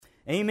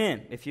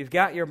Amen. If you've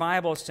got your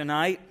Bibles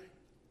tonight,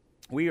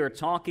 we are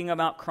talking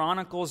about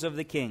Chronicles of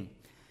the King.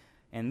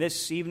 And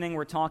this evening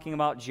we're talking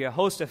about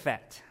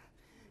Jehoshaphat.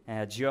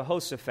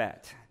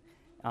 Jehoshaphat.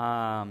 In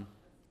a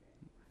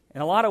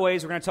lot of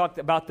ways we're going to talk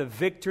about the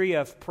victory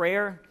of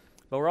prayer,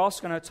 but we're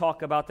also going to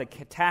talk about the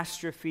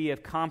catastrophe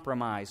of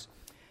compromise.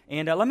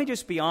 And let me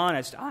just be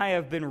honest, I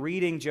have been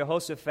reading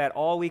Jehoshaphat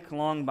all week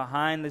long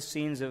behind the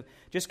scenes of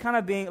just kind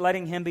of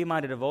letting him be my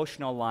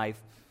devotional life.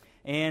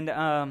 And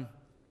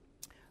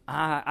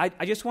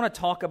I just want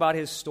to talk about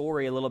his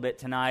story a little bit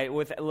tonight.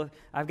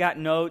 I've got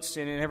notes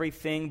and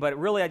everything, but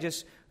really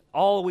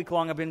all week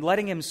long I've been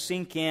letting him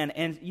sink in.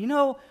 And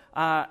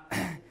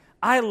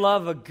I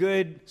love a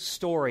good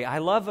story. I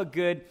love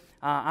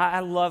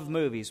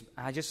movies.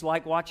 I just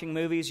like watching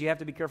movies. You have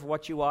to be careful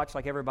what you watch,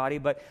 like everybody,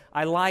 but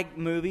I like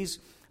movies.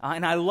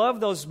 And I love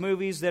those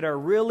movies that are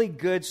really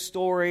good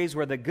stories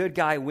where the good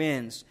guy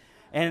wins.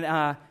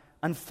 And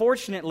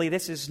unfortunately,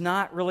 this is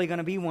not really going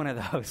to be one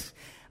of those.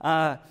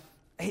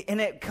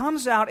 And it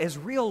comes out as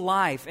real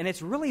life, and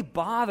it's really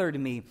bothered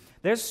me.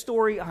 There's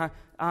stories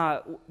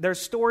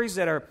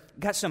that are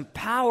got some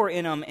power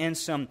in them,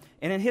 and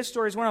in his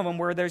story is one of them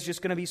where there's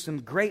just going to be some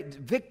great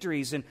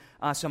victories and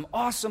some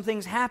awesome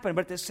things happen.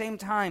 But at the same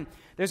time,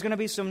 there's going to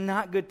be some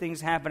not good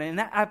things happening.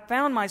 And I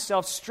found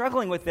myself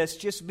struggling with this,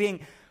 just being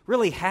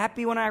really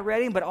happy when I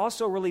read him, but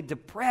also really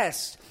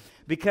depressed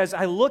because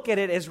I look at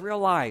it as real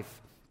life.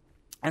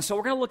 And so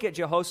we're going to look at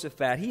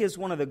Jehoshaphat. He is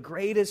one of the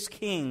greatest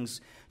kings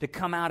to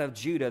come out of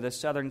Judah, the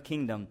southern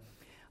kingdom.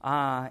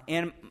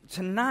 And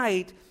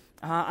tonight,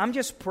 I'm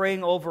just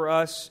praying over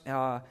us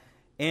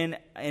and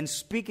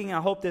speaking.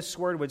 I hope this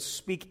word would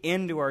speak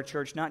into our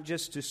church, not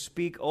just to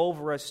speak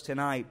over us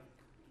tonight,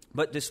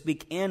 but to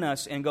speak in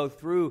us and go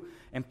through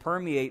and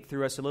permeate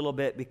through us a little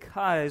bit,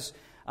 because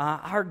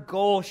our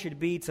goal should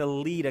be to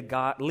leave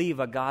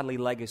a godly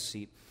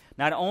legacy.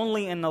 Not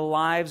only in the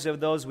lives of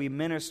those we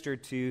minister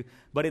to,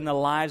 but in the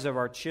lives of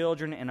our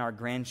children and our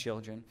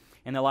grandchildren,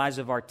 in the lives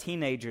of our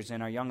teenagers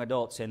and our young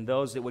adults, and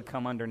those that would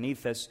come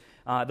underneath us,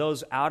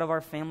 those out of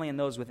our family and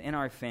those within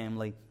our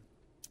family.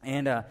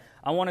 And I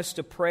want us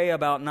to pray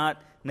about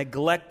not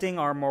neglecting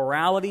our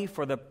morality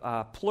for the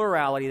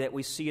plurality that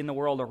we see in the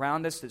world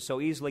around us that so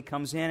easily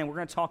comes in. And we're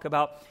going to talk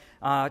about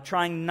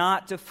trying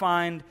not to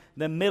find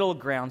the middle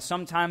ground.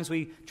 Sometimes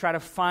we try to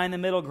find the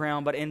middle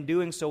ground, but in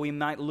doing so we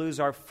might lose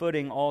our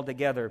footing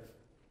altogether.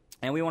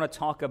 And we want to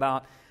talk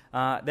about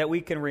that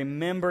we can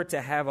remember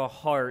to have a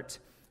heart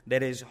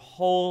that is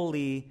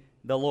wholly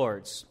the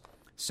Lord's.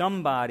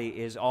 Somebody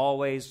is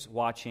always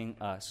watching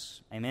us.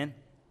 Amen?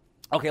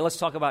 Okay, let's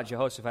talk about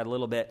Jehoshaphat a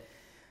little bit.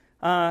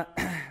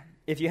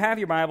 If you have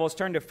your Bibles,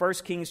 turn to 1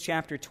 Kings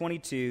chapter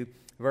 22,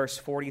 verse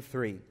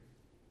 43.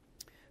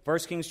 1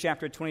 Kings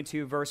chapter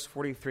 22, verse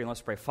 43.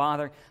 Let's pray.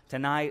 Father,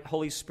 tonight,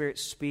 Holy Spirit,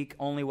 speak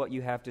only what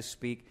you have to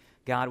speak.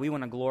 God, we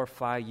want to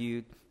glorify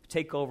you.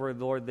 Take over,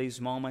 Lord,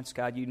 these moments.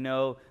 God, you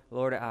know,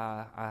 Lord,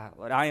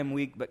 I am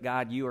weak, but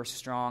God, you are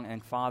strong.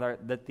 And Father,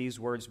 let these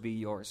words be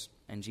yours.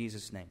 In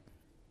Jesus' name.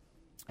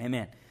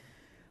 Amen.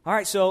 All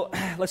right, so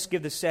let's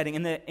give the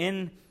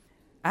setting.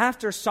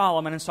 After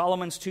Solomon and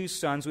Solomon's two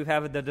sons, we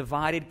have the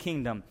divided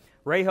kingdom.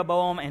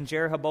 Rehoboam and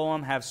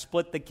Jeroboam have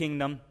split the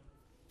kingdom.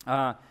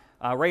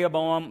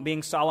 Rehoboam,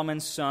 being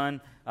Solomon's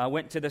son,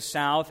 went to the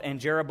south, and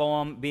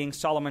Jeroboam, being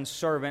Solomon's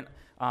servant,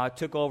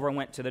 took over and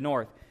went to the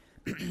north.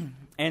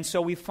 And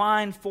so we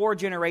find 4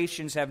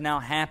 generations have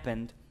now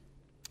happened.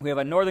 We have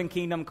a northern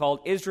kingdom called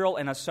Israel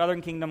and a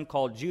southern kingdom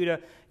called Judah.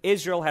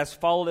 Israel has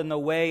followed in the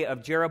way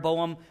of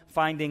Jeroboam,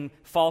 finding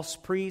false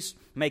priests,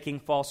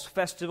 making false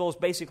festivals,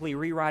 basically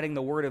rewriting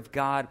the Word of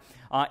God,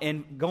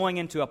 and going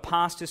into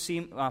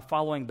apostasy,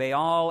 following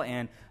Baal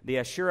and the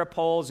Asherah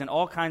poles and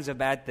all kinds of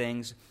bad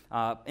things,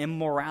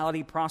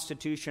 immorality,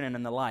 prostitution,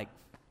 and the like.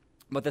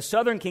 But the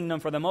southern kingdom,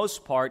 for the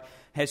most part,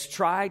 has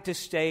tried to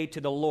stay to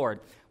the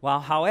Lord. While,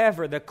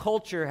 however, the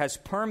culture has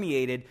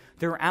permeated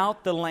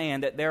throughout the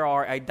land that there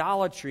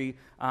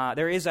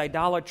is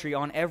idolatry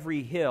on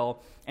every hill,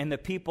 and the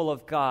people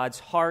of God's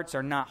hearts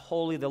are not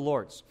wholly the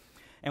Lord's.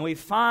 And we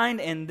find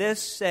in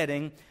this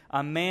setting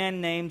a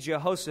man named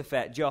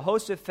Jehoshaphat.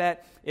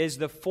 Jehoshaphat is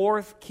the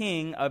 4th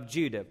king of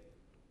Judah,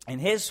 and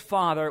his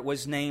father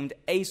was named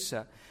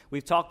Asa.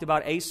 We've talked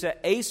about Asa.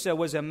 Asa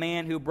was a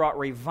man who brought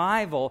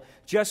revival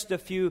just a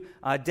few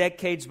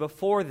decades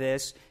before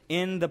this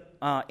in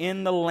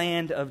the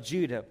land of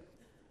Judah.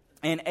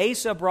 And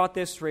Asa brought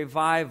this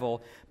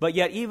revival, but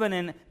yet even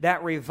in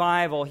that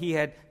revival, he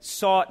had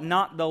sought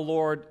not the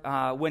Lord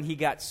when he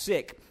got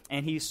sick,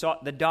 and he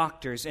sought the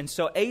doctors. And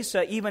so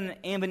Asa, even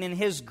in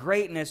his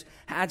greatness,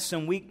 had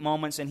some weak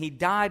moments, and he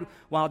died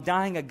while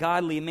dying a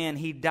godly man.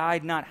 He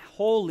died not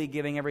wholly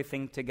giving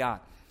everything to God.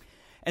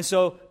 And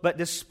so, but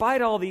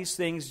despite all these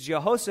things,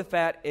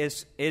 Jehoshaphat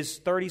is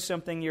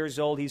 30-something years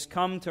old. He's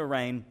come to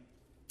reign,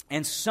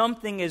 and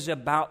something is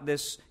about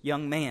this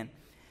young man.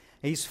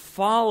 He's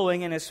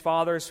following in his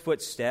father's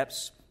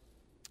footsteps,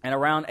 and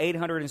around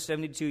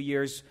 872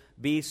 years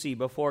BC,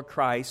 before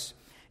Christ,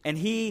 And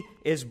he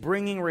is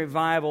bringing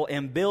revival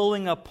and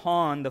building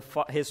upon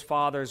his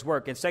father's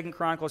work. In 2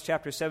 Chronicles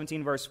chapter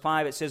 17, verse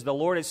 5, it says, the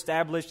Lord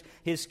established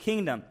his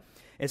kingdom.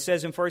 It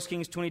says in 1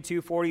 Kings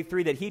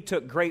 22:43 that he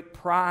took great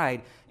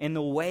pride in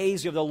the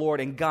ways of the Lord,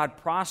 and God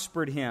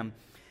prospered him.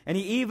 And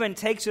he even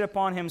takes it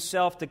upon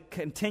himself to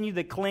continue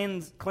to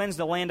cleanse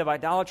the land of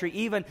idolatry,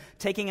 even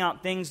taking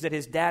out things that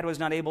his dad was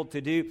not able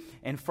to do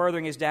and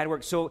furthering his dad's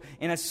work. So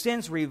in a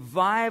sense,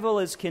 revival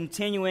is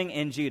continuing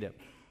in Judah.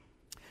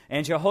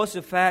 And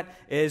Jehoshaphat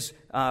is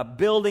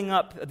building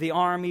up the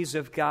armies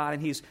of God,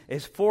 and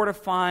he's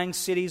fortifying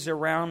cities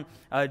around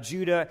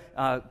Judah,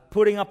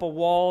 putting up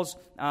walls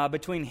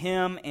between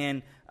him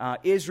and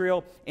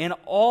Israel. And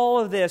all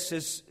of this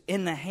is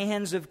in the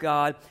hands of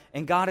God,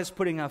 and God is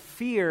putting a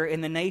fear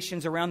in the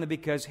nations around them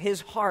because his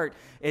heart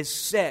is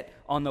set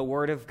on the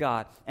Word of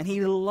God, and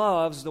he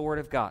loves the Word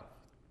of God.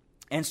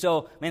 And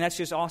so, man, that's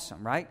just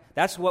awesome, right?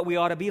 That's what we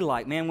ought to be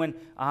like, man, when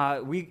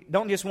we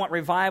don't just want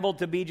revival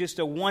to be just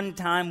a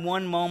one-time,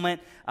 one-moment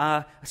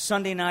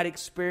Sunday night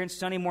experience,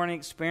 Sunday morning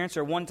experience,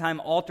 or one-time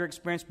altar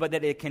experience, but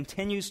that it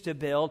continues to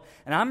build.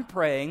 And I'm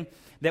praying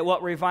that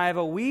what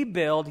revival we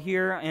build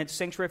here at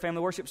Sanctuary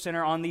Family Worship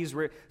Center on these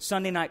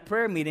Sunday night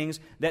prayer meetings,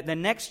 that the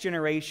next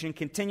generation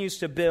continues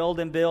to build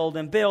and build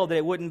and build, that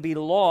it wouldn't be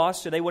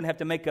lost, so they wouldn't have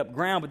to make up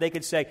ground, but they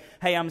could say,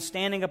 hey, I'm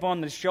standing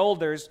upon the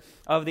shoulders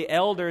of the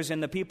elders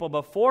and the people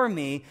before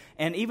me,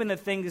 and even the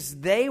things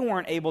they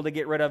weren't able to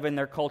get rid of in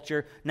their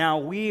culture, now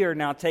we are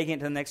now taking it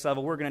to the next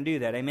level. We're going to do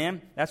that,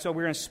 amen? That's what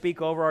we're going to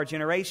speak over our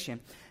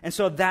generation. And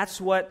so that's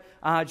what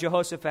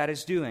Jehoshaphat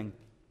is doing.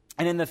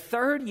 And in the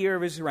third year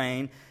of his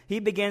reign, he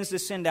begins to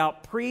send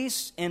out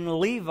priests and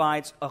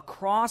Levites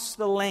across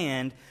the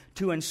land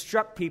to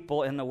instruct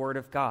people in the Word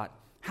of God.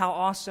 How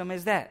awesome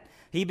is that?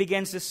 He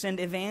begins to send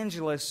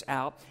evangelists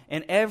out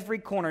in every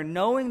corner,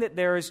 knowing that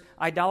there is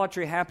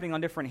idolatry happening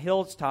on different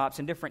hilltops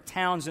and different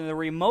towns in the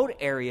remote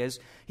areas.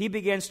 He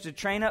begins to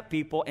train up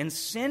people and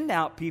send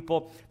out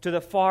people to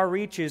the far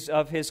reaches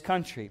of his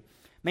country.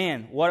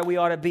 Man, what we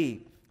ought to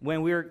be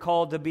when we're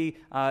called to be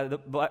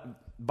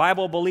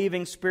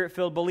Bible-believing,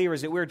 Spirit-filled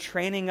believers, that we're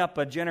training up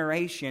a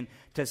generation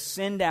to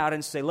send out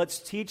and say, let's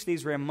teach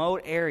these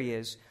remote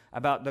areas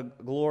about the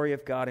glory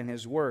of God and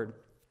His Word.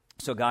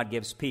 So God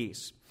gives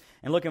peace.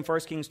 And look in 1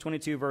 Kings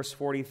 22, verse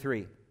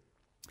 43.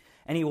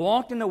 And he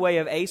walked in the way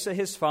of Asa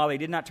his father. He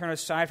did not turn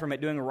aside from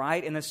it, doing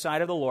right in the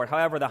sight of the Lord.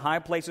 However, the high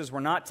places were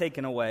not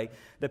taken away.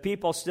 The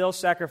people still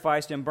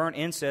sacrificed and burnt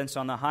incense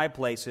on the high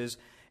places.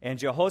 And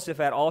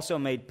Jehoshaphat also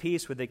made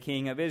peace with the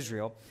king of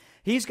Israel.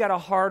 He's got a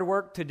hard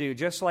work to do,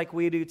 just like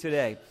we do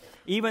today.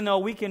 Even though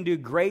we can do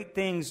great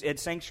things at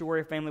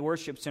Sanctuary Family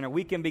Worship Center,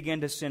 we can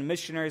begin to send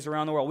missionaries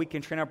around the world. We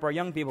can train up our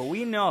young people.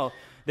 We know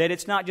that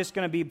it's not just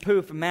going to be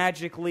poof,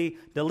 magically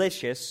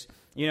delicious,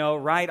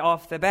 right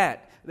off the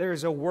bat.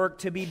 There's a work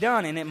to be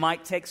done, and it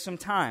might take some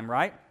time,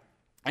 right?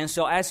 And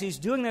so as he's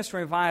doing this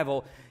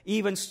revival,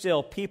 even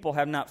still, people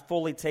have not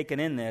fully taken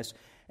in this.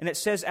 And it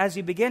says, as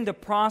he began to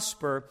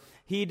prosper,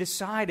 he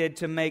decided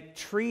to make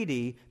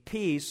treaty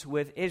peace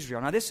with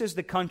Israel. Now, this is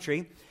the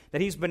country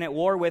that he's been at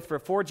war with for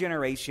 4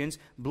 generations.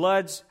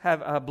 Blood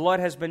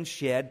has been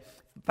shed.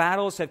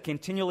 Battles have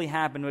continually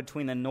happened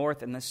between the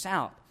north and the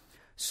south.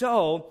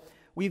 So,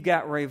 we've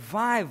got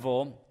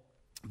revival,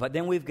 but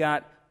then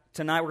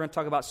tonight we're going to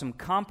talk about some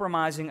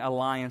compromising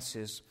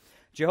alliances.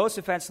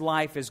 Jehoshaphat's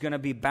life is going to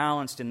be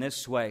balanced in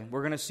this way.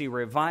 We're going to see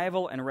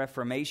revival and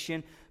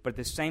reformation, but at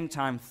the same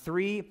time,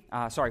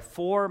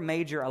 4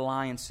 major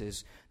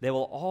alliances that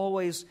will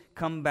always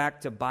come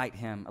back to bite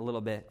him a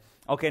little bit.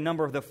 Okay,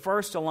 the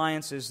first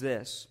alliance is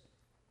this.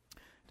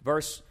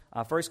 1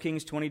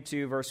 Kings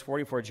 22, verse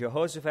 44,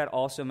 Jehoshaphat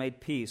also made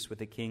peace with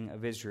the king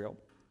of Israel.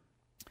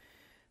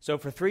 So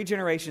for 3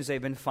 generations they've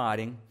been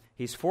fighting.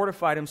 He's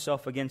fortified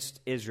himself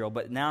against Israel,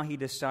 but now he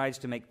decides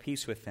to make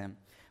peace with them.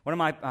 One of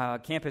my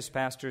campus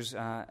pastors,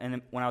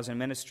 when I was in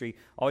ministry,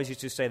 always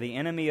used to say, the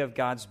enemy of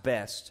God's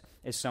best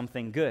is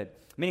something good.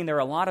 Meaning there are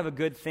a lot of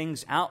good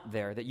things out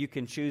there that you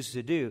can choose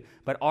to do,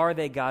 but are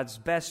they God's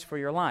best for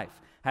your life?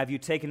 Have you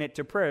taken it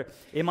to prayer?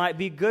 It might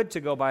be good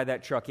to go buy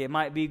that truck. It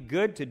might be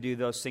good to do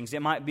those things.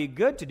 It might be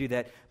good to do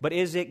that, but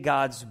is it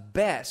God's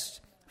best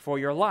for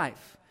your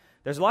life?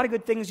 There's a lot of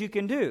good things you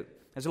can do.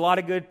 There's a lot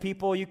of good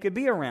people you could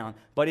be around,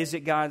 but is it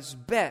God's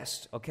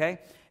best, okay?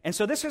 And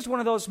so this is one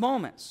of those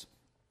moments.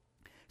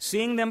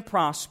 Seeing them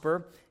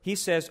prosper, he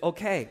says,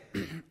 okay,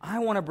 I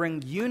want to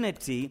bring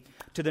unity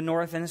to the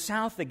north and the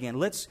south again.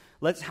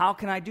 How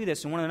can I do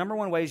this? And one of the number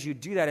one ways you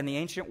do that in the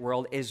ancient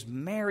world is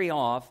marry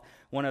off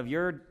one of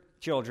your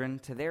children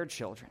to their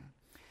children.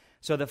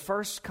 So the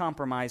first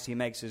compromise he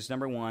makes is,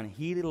 number one,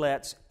 he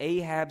lets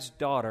Ahab's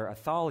daughter,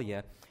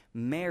 Athaliah,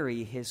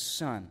 marry his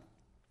son.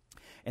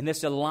 And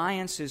this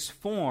alliance is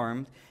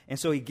formed, and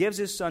so he gives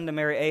his son to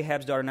marry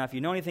Ahab's daughter. Now, if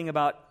you know anything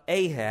about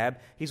Ahab,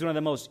 he's one of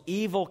the most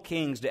evil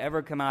kings to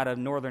ever come out of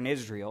northern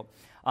Israel.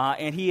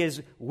 And he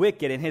is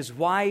wicked, and his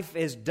wife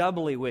is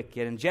doubly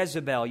wicked. And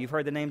Jezebel, you've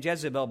heard the name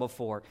Jezebel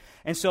before.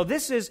 And so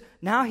this is,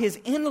 now his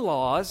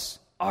in-laws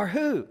are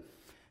who?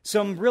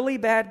 Some really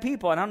bad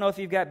people. I don't know if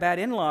you've got bad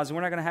in-laws, and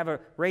we're not going to have a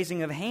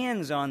raising of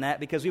hands on that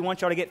because we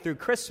want y'all to get through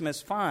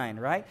Christmas fine,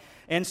 right?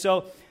 And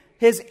so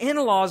his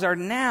in-laws are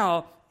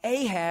now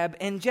Ahab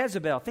and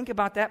Jezebel. Think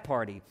about that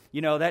party.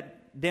 You know,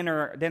 that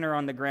dinner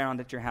on the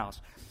ground at your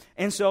house.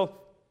 And so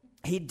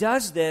he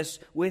does this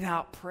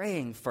without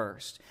praying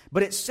first.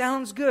 But it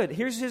sounds good.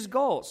 Here's his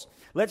goals.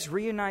 Let's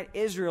reunite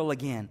Israel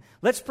again.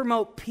 Let's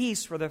promote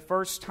peace for the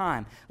first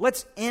time.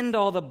 Let's end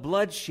all the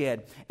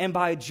bloodshed. And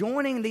by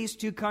joining these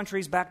two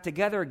countries back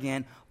together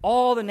again,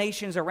 all the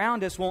nations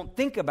around us won't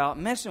think about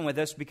messing with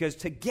us because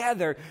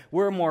together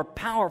we're more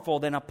powerful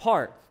than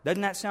apart.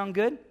 Doesn't that sound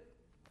good?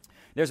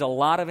 There's a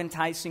lot of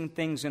enticing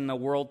things in the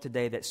world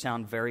today that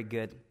sound very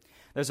good.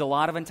 There's a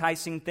lot of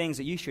enticing things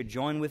that you should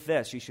join with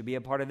this. You should be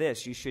a part of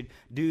this. You should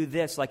do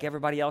this like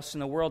everybody else in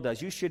the world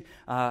does. You should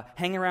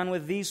hang around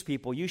with these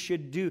people. You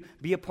should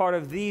be a part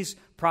of these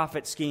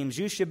profit schemes.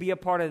 You should be a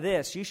part of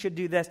this. You should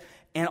do this.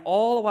 And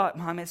all about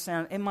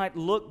it might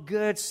look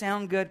good,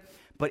 sound good,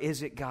 but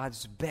is it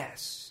God's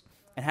best?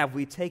 And have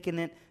we taken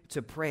it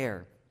to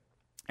prayer?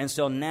 And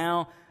so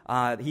now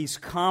he's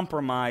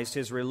compromised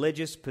his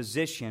religious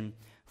position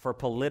for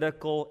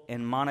political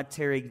and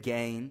monetary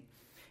gain.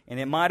 And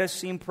it might have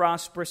seemed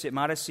prosperous, it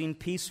might have seemed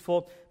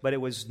peaceful, but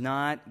it was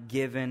not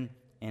given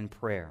in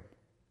prayer.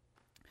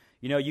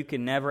 You know, you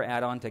can never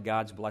add on to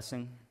God's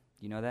blessing.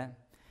 You know that?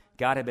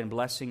 God had been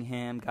blessing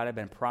him, God had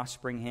been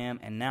prospering him,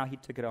 and now he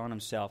took it on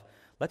himself.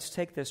 Let's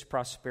take this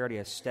prosperity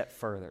a step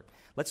further.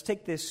 Let's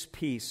take this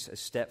peace a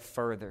step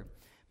further.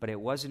 But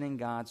it wasn't in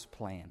God's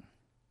plan.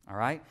 All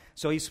right?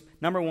 So he's,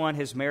 number one,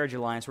 his marriage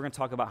alliance. We're going to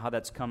talk about how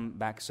that's comes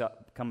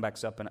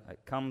back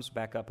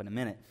up in a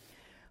minute.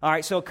 All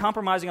right, so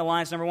compromising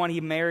alliance, number one, he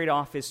married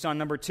off his son.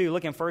 Number two,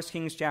 look in 1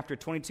 Kings chapter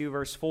 22,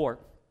 verse 4.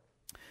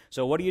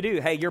 So what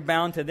do? Hey, you're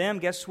bound to them.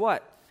 Guess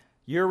what?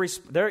 You're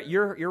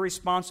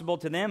responsible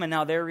to them, and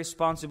now they're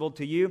responsible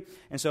to you.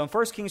 And so in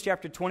 1 Kings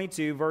chapter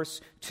 22,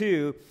 verse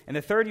 2, in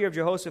the third year of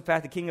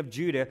Jehoshaphat, the king of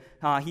Judah,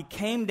 he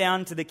came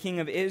down to the king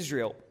of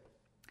Israel.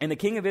 And the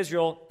king of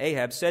Israel,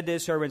 Ahab, said to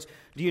his servants,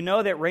 "Do you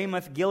know that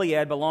Ramoth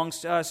Gilead belongs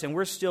to us, and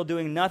we're still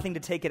doing nothing to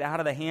take it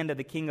out of the hand of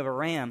the king of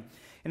Aram?"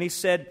 And he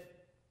said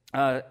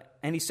to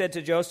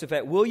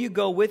Jehoshaphat, "Will you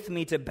go with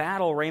me to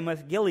battle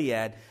Ramoth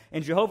Gilead?"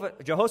 And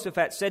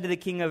Jehoshaphat said to the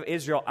king of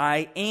Israel,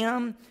 "I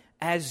am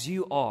as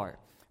you are,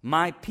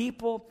 my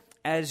people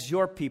as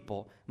your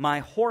people, my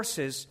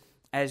horses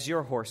as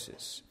your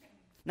horses."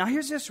 Now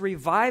here's this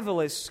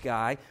revivalist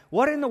guy.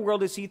 What in the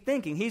world is he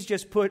thinking? He's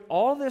just put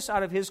all this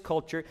out of his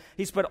culture.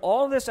 He's put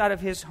all this out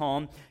of his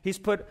home. He's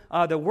put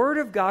the Word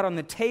of God on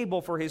the table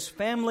for his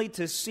family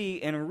to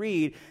see and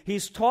read.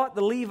 He's taught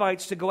the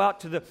Levites to go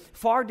out to the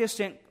far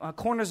distant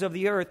corners of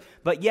the earth,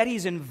 but yet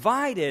he's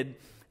invited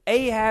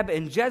Ahab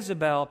and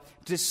Jezebel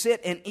to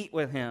sit and eat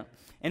with him.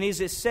 And he's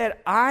just said,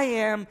 "I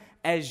am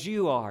as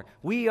you are.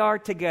 We are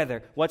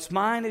together. What's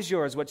mine is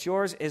yours. What's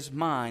yours is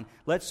mine.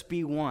 Let's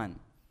be one."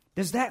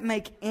 Does that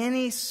make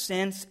any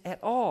sense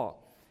at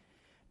all?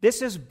 This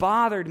has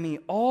bothered me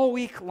all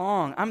week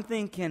long. I'm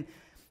thinking,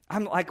 I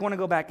want to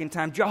go back in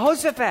time.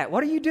 Jehoshaphat,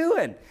 what are you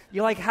doing?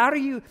 You're like, how do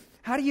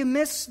you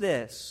miss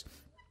this?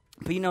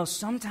 But you know,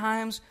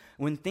 sometimes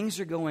when things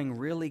are going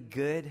really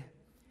good,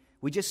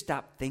 we just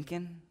stop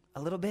thinking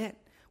a little bit.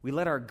 We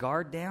let our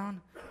guard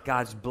down.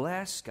 God's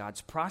blessed. God's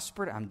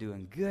prospered. I'm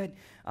doing good.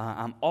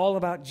 I'm all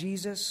about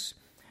Jesus.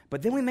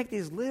 But then we make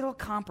these little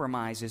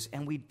compromises,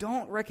 and we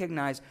don't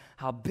recognize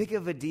how big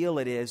of a deal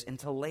it is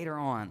until later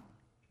on.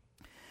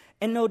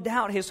 And no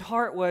doubt his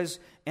heart was,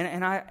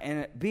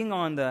 and being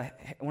on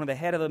one of the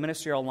head of the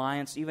Ministerial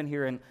Alliance, even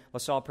here in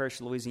LaSalle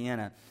Parish,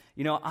 Louisiana,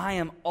 you know, I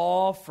am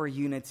all for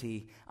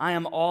unity. I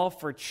am all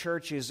for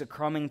churches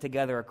coming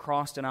together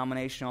across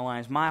denominational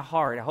lines. My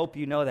heart, I hope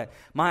you know that,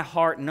 my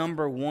heart,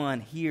 number one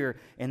here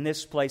in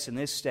this place, in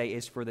this state,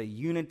 is for the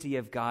unity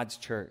of God's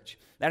church.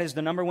 That is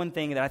the number one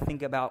thing that I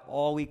think about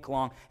all week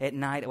long. At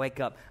night, I wake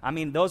up. I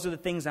mean, those are the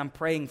things I'm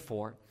praying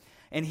for.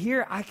 And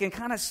here, I can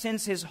kind of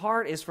sense his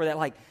heart is for that,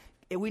 like,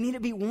 we need to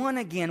be one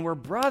again. We're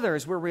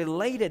brothers. We're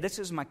related. This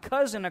is my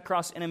cousin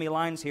across enemy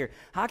lines here.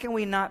 How can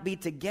we not be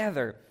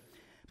together?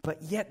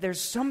 But yet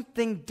there's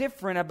something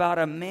different about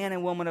a man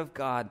and woman of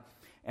God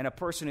and a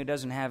person who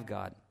doesn't have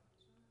God.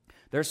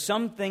 There's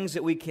some things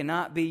that we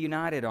cannot be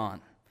united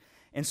on.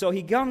 And so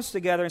he comes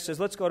together and says,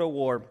 "Let's go to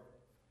war."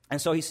 And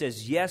so he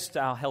says, "Yes,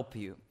 I'll help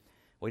you."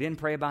 We didn't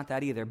pray about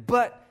that either.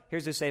 But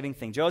here's the saving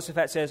thing.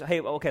 Jehoshaphat says, "Hey,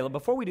 okay,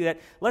 before we do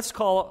that, let's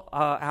call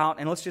out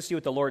and let's just see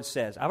what the Lord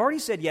says. I've already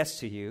said yes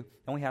to you."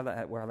 Don't we have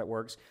that, how that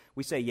works?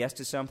 We say yes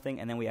to something,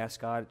 and then we ask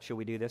God, should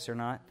we do this or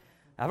not?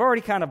 I've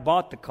already kind of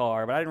bought the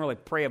car, but I didn't really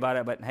pray about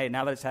it. But hey,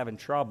 now that it's having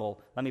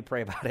trouble, let me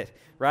pray about it,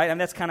 right? And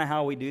that's kind of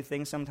how we do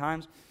things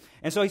sometimes.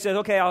 And so he says,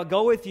 "Okay, I'll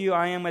go with you.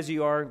 I am as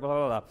you are, blah,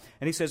 blah, blah."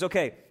 And he says,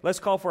 "Okay, let's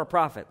call for a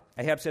prophet."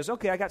 Ahab says,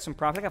 "Okay, I got some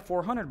prophets. I got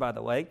 400, by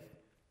the way.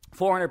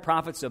 400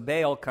 prophets of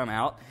Baal come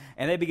out,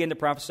 and they begin to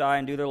prophesy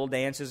and do their little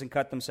dances and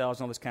cut themselves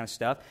and all this kind of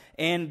stuff.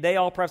 And they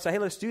all prophesy, hey,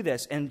 let's do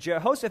this. And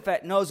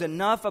Jehoshaphat knows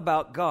enough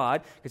about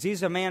God, because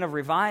he's a man of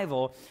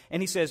revival,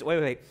 and he says,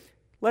 wait,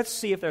 let's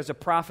see if there's a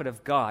prophet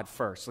of God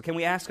first. So can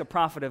we ask a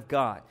prophet of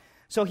God?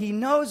 So he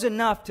knows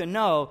enough to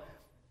know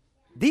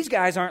these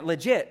guys aren't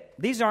legit.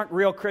 These aren't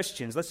real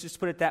Christians. Let's just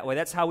put it that way.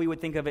 That's how we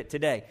would think of it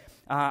today.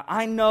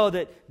 I know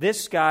that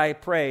this guy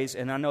prays,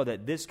 and I know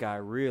that this guy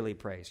really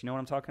prays. You know what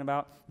I'm talking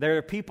about? There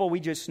are people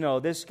we just know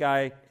this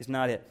guy is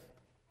not it.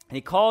 And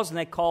he calls, and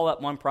they call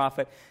up one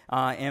prophet,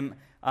 and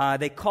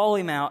they call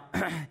him out,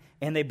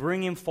 and they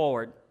bring him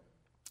forward.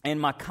 And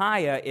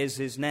Micaiah is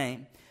his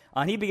name.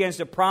 He begins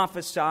to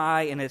prophesy,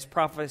 and his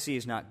prophecy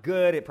is not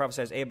good. It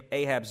prophesies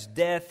Ahab's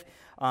death.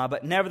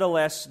 But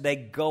nevertheless, they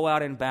go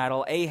out in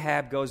battle.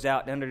 Ahab goes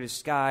out under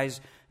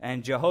disguise,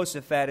 and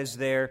Jehoshaphat is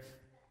there.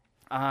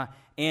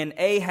 And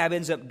Ahab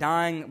ends up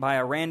dying by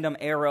a random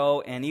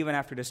arrow, and even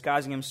after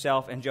disguising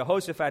himself, and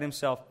Jehoshaphat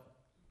himself,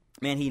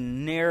 man, he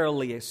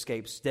narrowly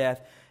escapes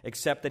death,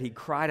 except that he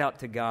cried out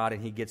to God,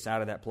 and he gets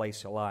out of that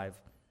place alive.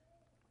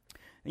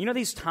 You know,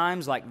 these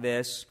times like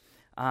this,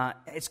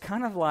 it's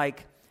kind of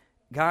like,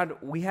 God,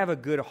 we have a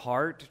good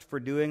heart for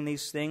doing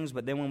these things,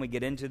 but then when we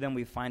get into them,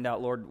 we find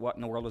out, Lord, what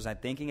in the world was I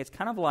thinking? It's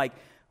kind of like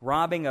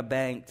robbing a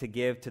bank to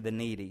give to the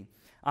needy.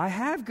 I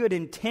have good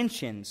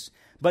intentions,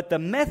 but the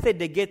method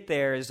to get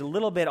there is a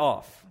little bit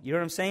off. You know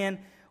what I'm saying?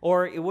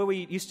 Or what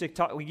we used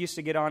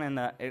to get on in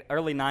the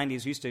early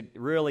 90s, we used to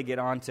really get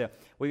on to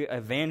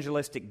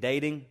evangelistic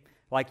dating.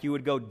 Like you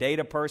would go date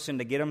a person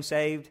to get them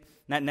saved.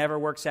 That never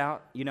works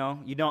out. You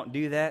know, you don't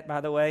do that, by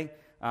the way.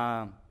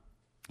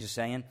 Just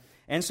saying.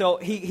 And so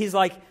he's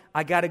like,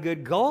 I got a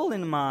good goal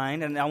in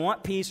mind, and I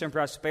want peace and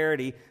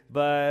prosperity,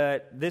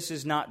 but this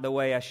is not the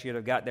way I should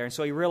have got there. And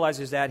so he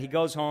realizes that. He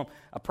goes home.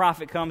 A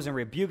prophet comes and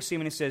rebukes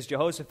him, and he says,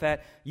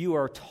 Jehoshaphat, you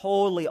are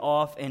totally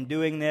off in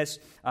doing this.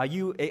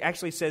 It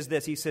actually says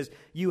this. He says,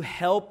 you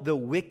help the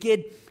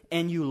wicked,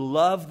 and you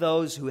love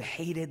those who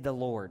hated the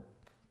Lord.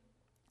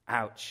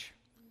 Ouch.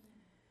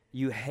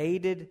 You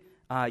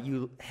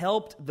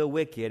helped the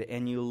wicked,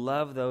 and you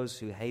love those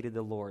who hated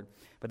the Lord.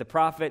 But the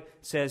prophet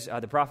says,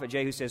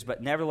 Jehu says,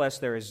 but nevertheless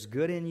there is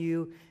good in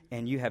you,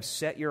 and you have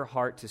set your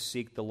heart to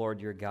seek the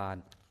Lord your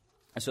God.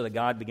 And so the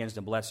God begins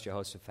to bless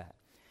Jehoshaphat.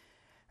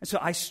 And so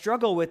I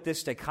struggle with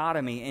this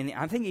dichotomy, and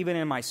I think even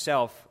in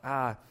myself,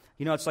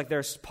 it's like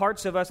there's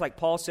parts of us, like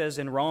Paul says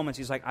in Romans,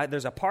 he's like,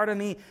 there's a part of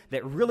me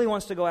that really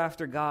wants to go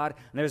after God,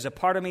 and there's a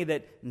part of me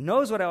that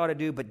knows what I ought to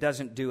do but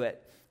doesn't do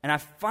it. And I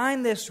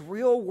find this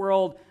real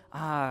world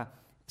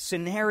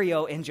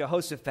scenario in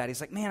Jehoshaphat. He's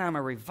like, man, I'm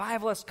a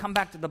revivalist, come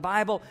back to the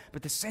Bible, but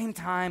at the same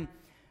time,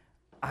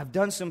 I've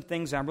done some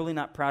things I'm really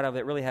not proud of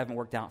that really haven't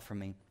worked out for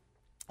me.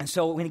 And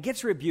so when he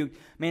gets rebuked,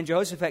 man,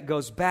 Jehoshaphat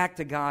goes back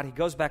to God, he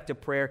goes back to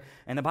prayer,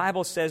 and the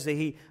Bible says that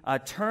he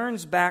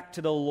turns back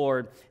to the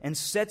Lord and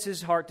sets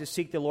his heart to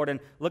seek the Lord.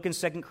 And look in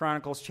 2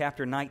 Chronicles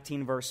chapter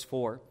 19, verse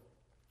 4.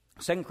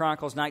 2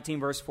 Chronicles 19,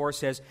 verse 4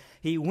 says,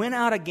 he went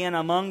out again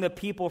among the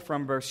people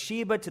from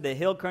Beersheba to the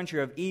hill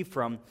country of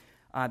Ephraim,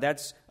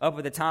 that's up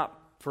at the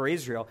top for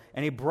Israel.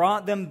 And he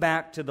brought them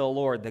back to the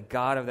Lord, the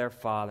God of their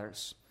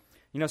fathers.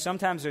 You know,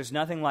 sometimes there's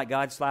nothing like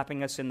God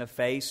slapping us in the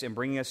face and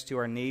bringing us to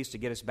our knees to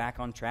get us back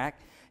on track.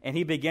 And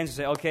he begins to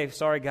say, okay,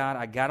 sorry, God,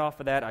 I got off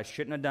of that. I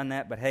shouldn't have done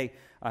that. But hey,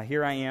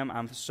 here I am.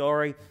 I'm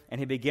sorry. And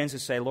he begins to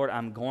say, Lord,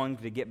 I'm going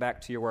to get back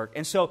to your work.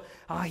 And so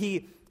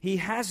he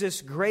has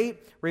this great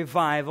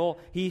revival.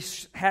 He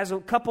has a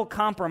couple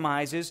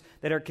compromises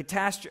that are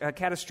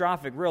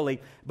catastrophic, really.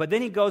 But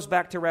then he goes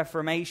back to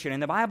Reformation.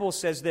 And the Bible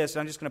says this, and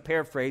I'm just going to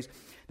paraphrase,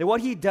 that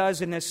what he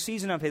does in this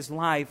season of his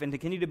life and to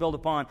continue to build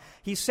upon,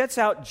 he sets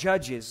out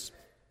judges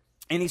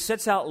and he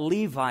sets out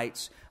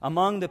Levites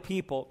among the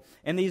people.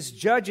 And these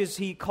judges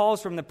he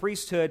calls from the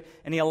priesthood,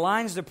 and he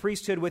aligns the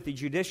priesthood with the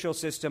judicial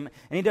system,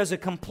 and he does a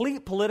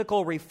complete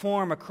political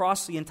reform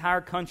across the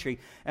entire country.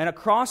 And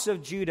across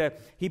of Judah,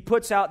 he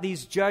puts out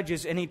these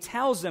judges, and he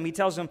tells them,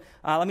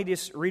 let me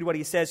just read what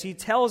he says. He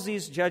tells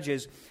these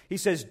judges, he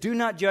says, do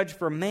not judge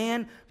for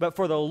man, but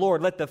for the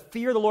Lord. Let the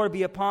fear of the Lord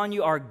be upon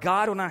you. Our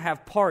God will not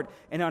have part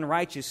in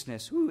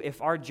unrighteousness. Ooh,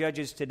 if our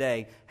judges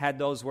today had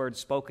those words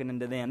spoken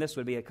into them, this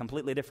would be a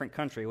completely different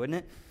country, wouldn't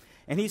it?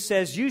 And he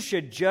says, you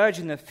should judge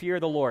in the fear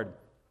of the Lord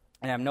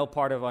and have no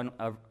part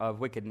of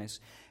wickedness.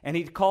 And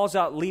he calls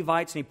out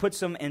Levites, and he puts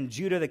them in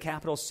Judah, the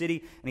capital city,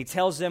 and he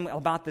tells them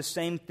about the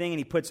same thing. And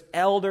he puts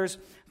elders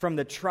from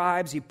the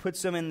tribes, he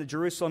puts them in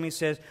Jerusalem. He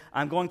says,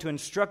 I'm going to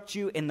instruct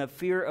you in the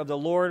fear of the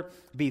Lord.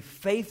 Be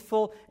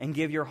faithful and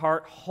give your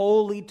heart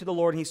wholly to the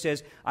Lord. And he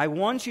says, I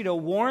want you to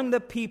warn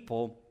the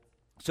people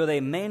so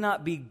they may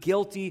not be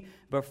guilty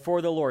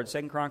before the Lord.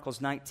 2 Chronicles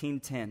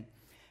 19:10.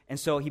 And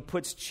so he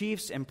puts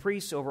chiefs and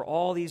priests over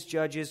all these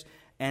judges.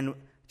 And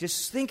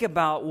just think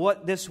about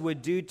what this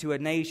would do to a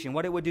nation,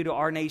 what it would do to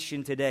our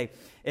nation today.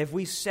 If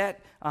we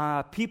set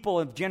people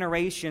of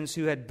generations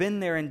who had been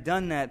there and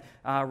done that,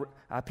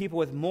 people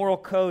with moral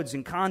codes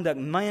and conduct,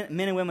 men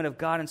and women of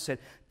God, and said,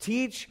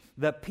 teach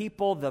the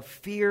people the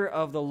fear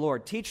of the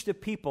Lord. Teach the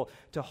people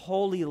to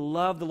wholly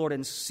love the Lord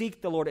and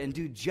seek the Lord and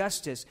do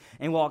justice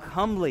and walk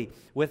humbly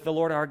with the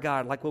Lord our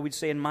God, like what we'd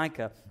say in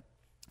Micah.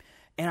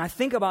 And I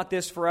think about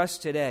this for us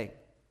today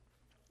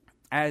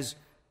as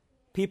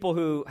people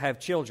who have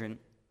children.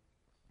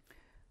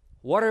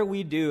 What are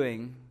we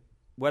doing,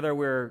 whether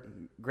we're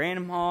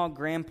grandma,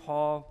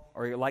 grandpa,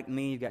 or you're like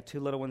me, you've got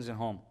 2 little ones at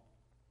home,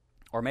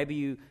 or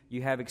maybe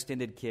you have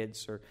extended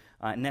kids or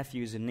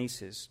nephews and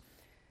nieces.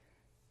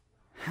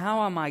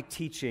 How am I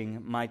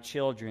teaching my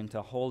children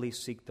to wholly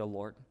seek the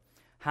Lord?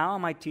 How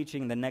am I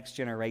teaching the next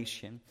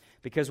generation?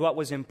 Because what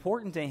was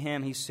important to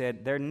him, he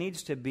said, there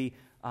needs to be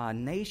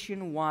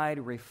nationwide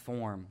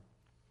reform.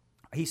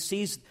 He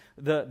sees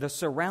the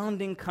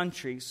surrounding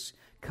countries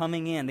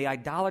coming in, the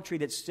idolatry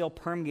that's still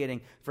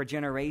permeating for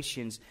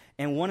generations.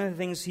 And one of the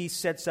things he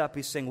sets up,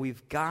 he's saying,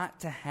 we've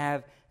got to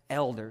have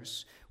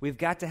elders. We've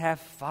got to have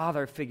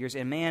father figures.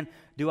 And man,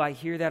 do I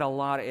hear that a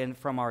lot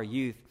from our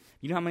youth.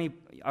 You know how many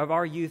of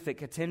our youth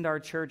that attend our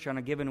church on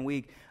a given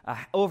week,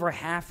 over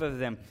half of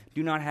them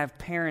do not have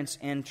parents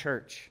in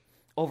church.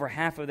 Over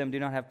half of them do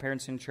not have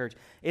parents in church.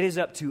 It is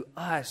up to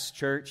us,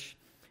 church.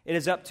 It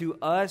is up to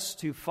us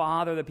to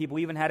father the people.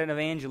 We even had an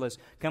evangelist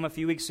come a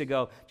few weeks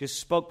ago, just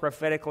spoke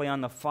prophetically on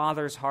the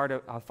father heart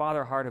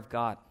of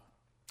God.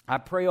 I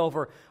pray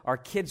over our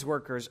kids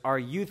workers, our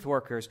youth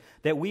workers,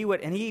 that we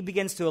would, and he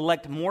begins to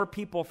elect more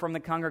people from the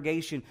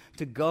congregation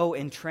to go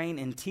and train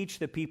and teach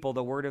the people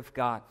the Word of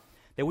God.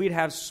 That we'd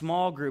have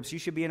small groups. You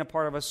should be in a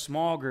part of a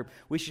small group.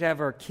 We should have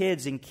our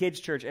kids in kids'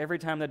 church every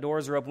time the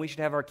doors are open. We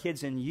should have our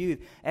kids in youth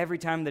every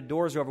time the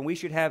doors are open. We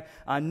should have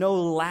no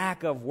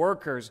lack of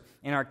workers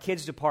in our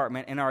kids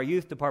department and our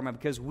youth department,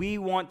 because we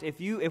want, if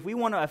we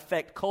want to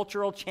affect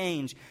cultural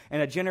change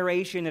in a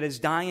generation that is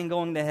dying and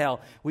going to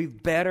hell,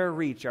 we've better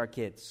reach our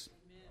kids.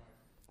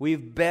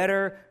 We've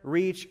better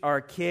reach our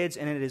kids,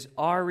 and it is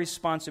our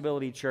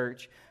responsibility,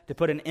 church, to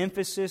put an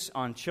emphasis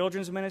on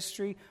children's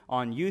ministry,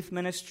 on youth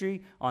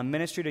ministry, on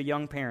ministry to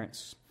young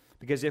parents.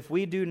 Because if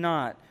we do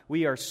not,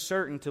 we are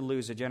certain to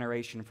lose a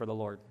generation for the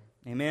Lord.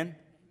 Amen?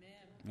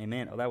 Amen.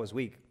 Amen. Oh, that was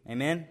weak.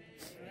 Amen?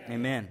 Amen.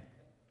 Amen.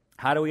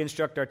 How do we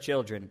instruct our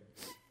children?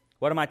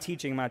 What am I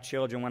teaching my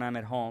children when I'm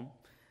at home?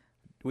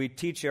 Do we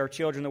teach our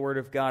children the Word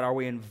of God? Are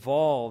we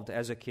involved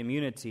as a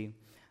community?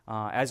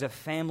 As a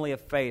family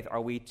of faith,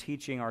 are we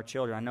teaching our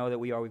children? I know that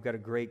we are. We've got a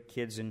great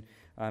kids and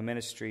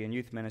ministry and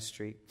youth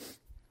ministry.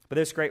 But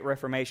this great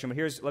reformation.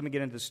 But let me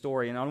get into the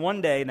story. And on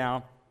one day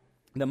now,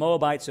 the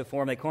Moabites have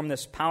formed. They form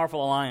this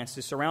powerful alliance.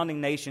 The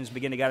surrounding nations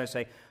begin to gather and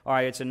say, all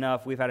right, it's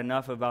enough. We've had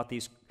enough about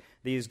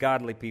these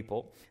godly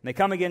people. And they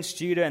come against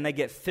Judah, and they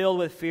get filled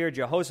with fear.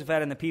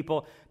 Jehoshaphat and the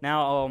people,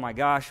 now, oh my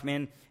gosh,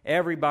 man,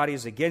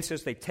 everybody's against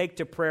us. They take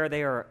to prayer.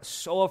 They are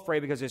so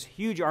afraid because this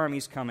huge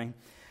army's coming.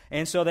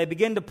 And so they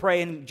begin to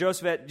pray, and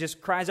Jehoshaphat just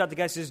cries out to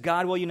God, says,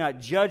 God, will you not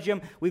judge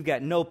them? We've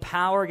got no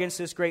power against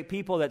this great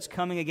people that's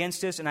coming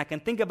against us. And I can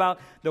think about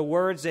the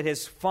words that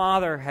his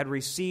father had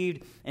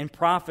received in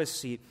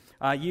prophecy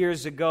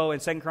years ago.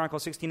 In 2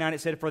 Chronicles 69, it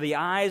said, for the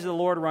eyes of the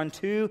Lord run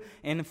to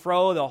and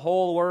fro the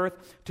whole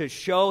earth to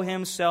show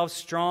himself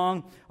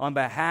strong on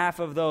behalf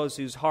of those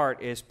whose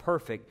heart is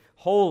perfect,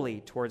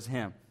 holy towards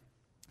him.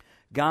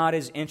 God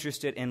is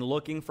interested in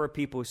looking for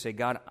people who say,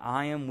 God,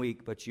 I am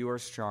weak, but you are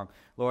strong.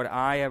 Lord,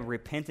 I am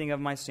repenting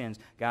of my sins.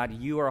 God,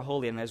 you are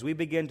holy. And as we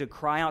begin to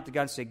cry out to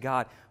God and say,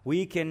 God,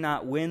 we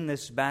cannot win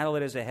this battle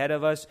that is ahead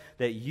of us,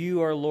 that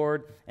you are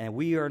Lord, and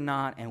we are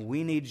not, and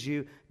we need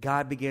you,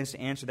 God begins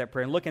to answer that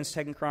prayer. And look in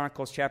 2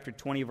 Chronicles chapter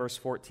 20, verse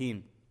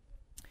 14.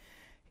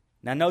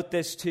 Now note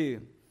this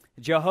too.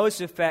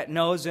 Jehoshaphat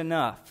knows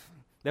enough.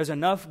 There's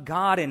enough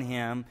God in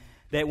him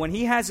that when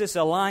he has this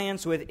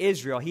alliance with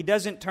Israel, he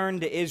doesn't turn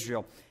to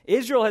Israel.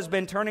 Israel has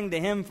been turning to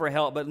him for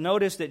help, but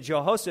notice that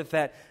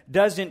Jehoshaphat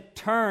doesn't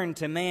turn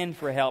to man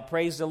for help.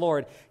 Praise the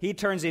Lord. He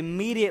turns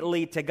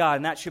immediately to God,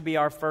 and that should be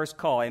our first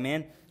call.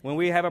 Amen? When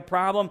we have a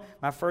problem,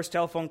 my first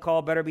telephone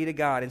call better be to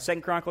God. In 2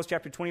 Chronicles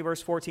chapter 20,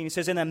 verse 14, he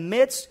says, in the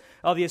midst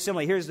of the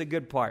assembly, here's the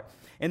good part.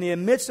 In the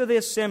midst of the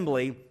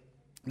assembly,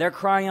 they're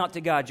crying out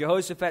to God.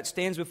 Jehoshaphat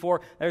stands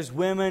before, there's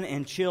women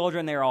and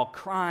children. They're all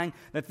crying.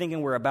 They're thinking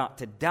we're about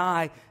to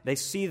die. They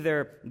see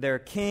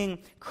their king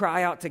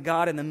cry out to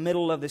God in the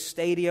middle of the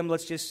stadium,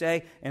 let's just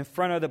say, in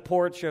front of the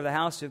porch of the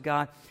house of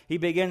God. He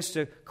begins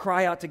to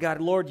cry out to God,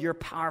 Lord, you're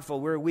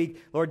powerful. We're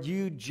weak. Lord,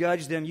 you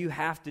judge them. You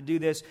have to do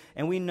this.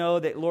 And we know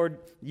that, Lord,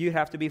 you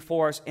have to be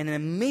for us. And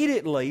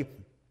immediately,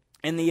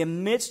 in the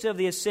midst of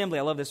the assembly,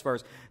 I love this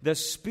verse, the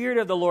Spirit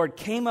of the Lord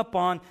came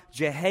upon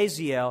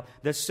Jehaziel,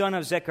 the son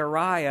of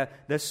Zechariah,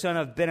 the son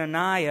of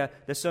Benaniah,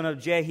 the son of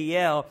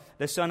Jehiel,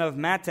 the son of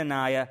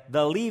Mattaniah,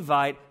 the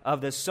Levite of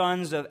the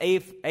sons of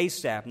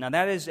Asaph. Now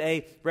that is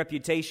a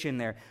reputation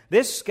there.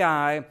 This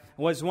guy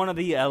was one of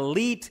the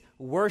elite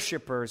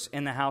worshipers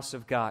in the house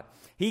of God.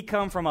 He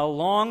come from a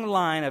long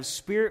line of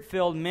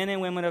Spirit-filled men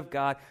and women of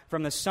God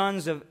from the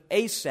sons of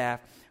Asaph,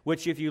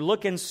 which if you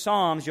look in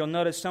Psalms, you'll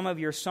notice some of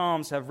your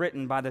Psalms have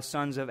written by the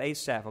sons of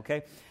Asaph,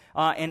 okay?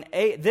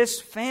 This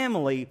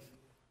family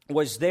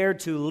was there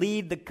to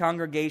lead the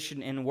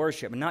congregation in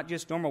worship, and not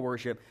just normal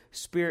worship,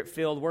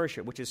 Spirit-filled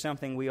worship, which is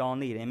something we all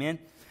need, amen?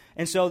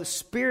 And so the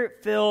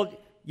Spirit-filled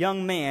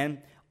young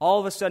man, all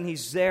of a sudden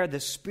he's there,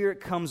 the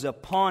Spirit comes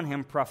upon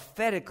him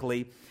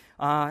prophetically,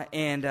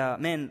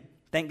 man,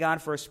 Thank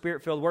God for a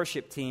Spirit-filled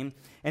worship team.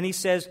 And he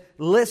says,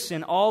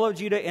 listen, all of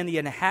Judah and the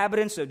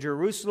inhabitants of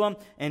Jerusalem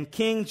and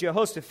King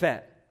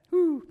Jehoshaphat.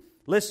 Whew.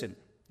 Listen,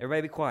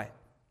 everybody be quiet.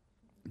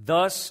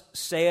 Thus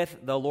saith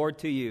the Lord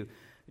to you,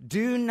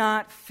 do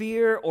not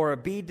fear or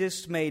be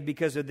dismayed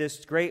because of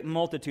this great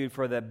multitude,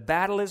 for the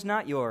battle is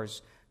not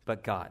yours,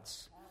 but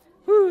God's.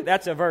 Whew,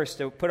 that's a verse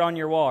to put on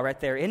your wall right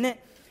there, isn't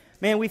it?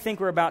 Man, we think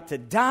we're about to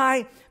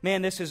die.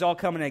 Man, this is all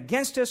coming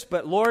against us.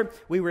 But Lord,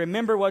 we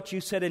remember what you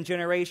said in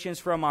generations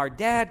from our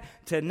dad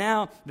to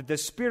now, that the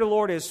Spirit of the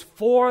Lord is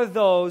for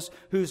those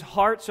whose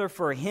hearts are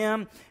for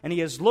Him. And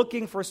He is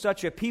looking for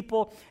such a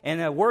people.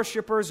 And the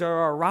worshipers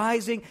are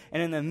arising.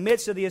 And in the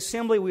midst of the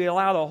assembly, we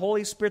allow the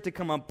Holy Spirit to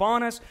come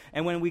upon us.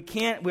 And when we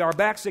can't, our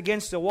back's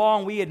against the wall,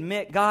 and we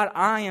admit, God,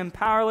 I am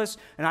powerless.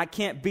 And I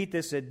can't beat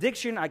this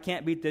addiction. I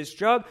can't beat this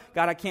drug.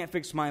 God, I can't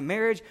fix my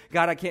marriage.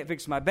 God, I can't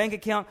fix my bank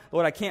account.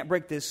 Lord, I can't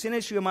break this sin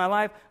issue in my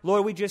life.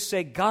 Lord, we just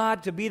say,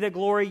 God, to be the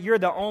glory, you're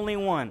the only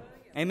one.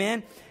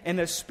 Amen? And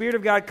the Spirit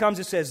of God comes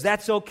and says,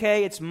 that's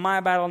okay. It's my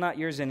battle, not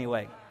yours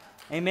anyway.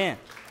 Amen.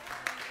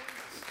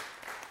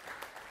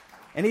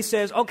 And He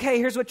says, okay,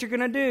 here's what you're going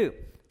to do.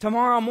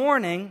 Tomorrow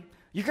morning,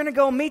 you're going to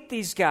go meet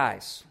these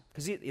guys.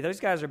 Because those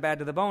guys are bad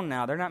to the bone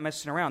now. They're not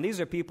messing around. These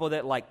are people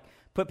that like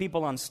put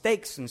people on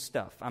stakes and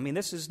stuff. I mean,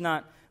 this is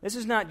not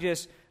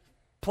just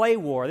play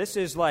war. This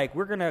is like,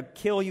 we're going to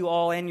kill you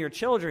all and your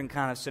children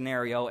kind of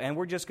scenario, and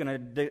we're just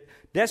going to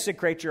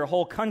desecrate your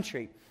whole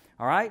country.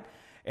 All right?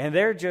 And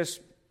they're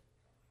just,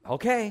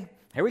 okay,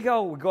 here we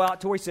go. We go out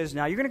to where He says,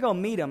 now you're going to go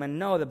meet them, and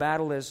no, the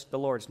battle is the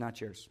Lord's,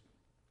 not yours.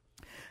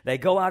 They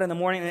go out in the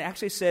morning, and it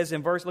actually says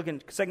in look in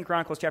 2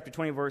 Chronicles chapter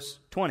 20, verse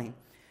 20,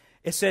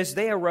 it says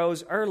they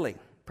arose early.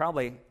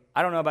 Probably,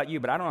 I don't know about you,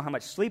 but I don't know how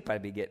much sleep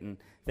I'd be getting,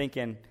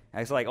 thinking,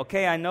 I was like,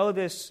 okay, I know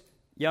this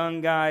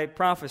young guy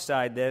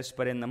prophesied this,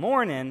 but in the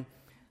morning,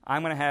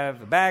 I'm going to have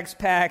the bags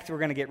packed. We're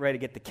going to get ready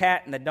to get the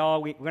cat and the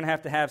dog. We're going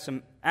to have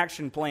some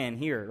action plan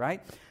here,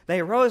 right? They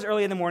arose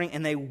early in the morning,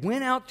 and they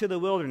went out to the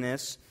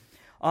wilderness,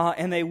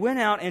 and they went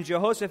out, and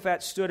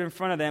Jehoshaphat stood in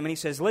front of them, and he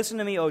says, listen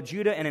to me, O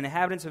Judah and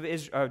inhabitants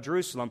of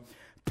Jerusalem.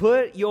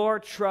 Put your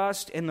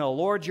trust in the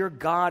Lord your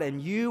God,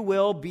 and you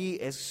will be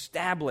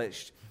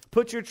established.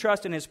 Put your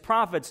trust in His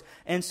prophets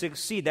and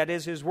succeed. That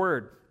is His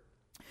word.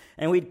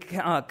 And we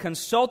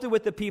consulted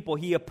with the people.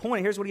 He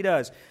appointed, here's what He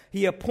does.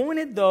 He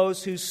appointed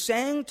those who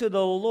sang to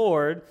the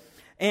Lord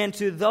and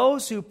to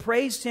those who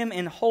praised Him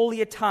in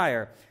holy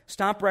attire.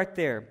 Stop right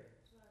there.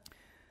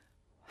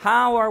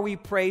 How are we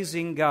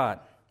praising God?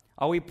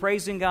 Are we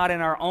praising God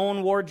in our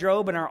own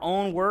wardrobe, in our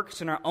own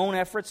works, in our own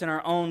efforts, in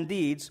our own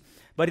deeds?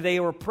 But they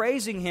were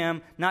praising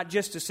Him not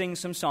just to sing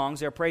some songs.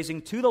 They were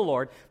praising to the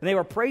Lord. And they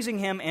were praising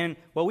Him in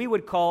what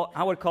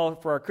I would call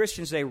for our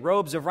Christians today,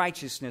 robes of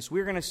righteousness.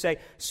 We're going to say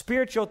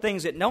spiritual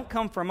things that don't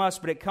come from us,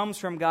 but it comes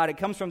from God. It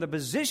comes from the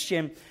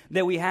position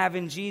that we have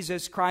in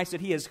Jesus Christ, that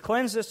He has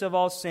cleansed us of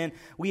all sin.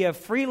 We have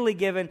freely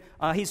given,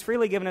 He's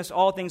freely given us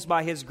all things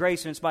by His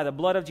grace, and it's by the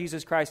blood of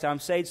Jesus Christ I'm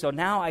saved. So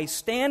now I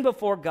stand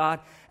before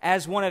God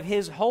as one of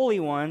His holy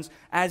ones,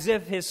 as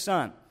if His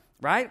son,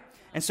 right?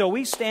 And so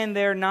we stand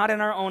there not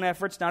in our own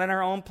efforts, not in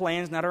our own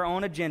plans, not our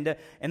own agenda.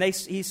 And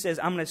He says,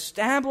 I'm going to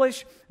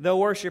establish the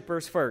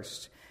worshipers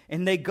first.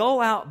 And they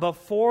go out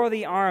before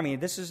the army.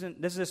 This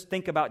is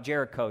think about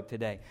Jericho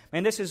today.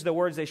 Man, this is the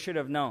words they should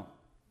have known.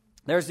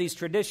 There's these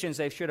traditions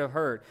they should have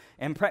heard.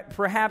 And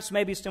perhaps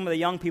maybe some of the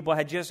young people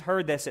had just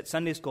heard this at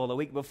Sunday school the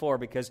week before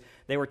because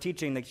they were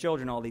teaching the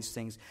children all these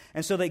things.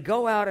 And so they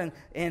go out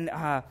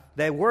and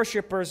the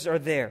worshipers are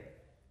there.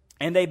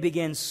 And they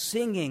begin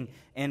singing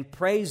and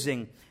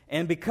praising.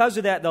 And because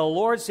of that, the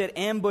Lord set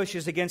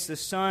ambushes against the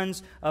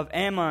sons of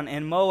Ammon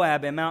and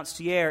Moab and Mount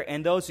Seir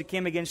and those who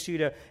came against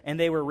Judah, and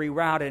they were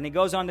rerouted. And He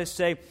goes on to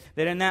say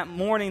that in that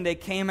morning they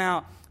came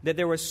out, that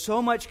there was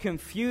so much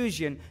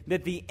confusion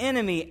that the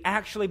enemy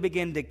actually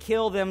began to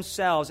kill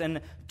themselves.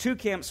 And two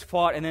camps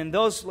fought, and then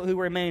those who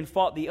remained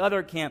fought the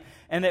other camp.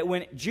 And that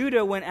when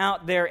Judah went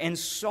out there and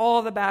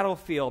saw the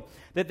battlefield,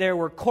 that there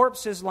were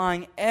corpses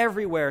lying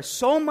everywhere.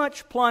 So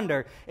much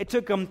plunder. It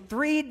took them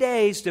 3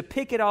 days to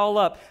pick it all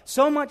up.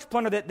 So much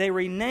plunder that they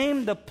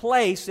renamed the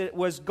place that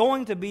was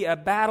going to be a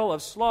battle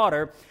of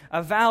slaughter,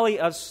 a valley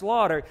of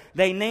slaughter.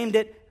 They named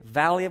it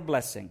Valley of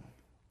Blessing.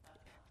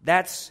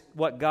 That's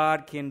what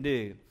God can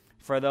do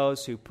for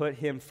those who put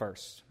Him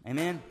first.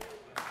 Amen?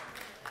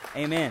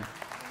 Amen.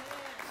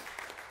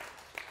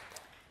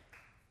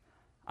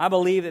 I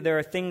believe that there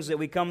are things that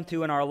we come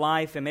to in our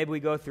life, and maybe we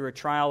go through a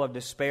trial of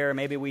despair.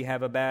 Maybe we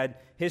have a bad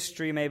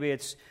history. Maybe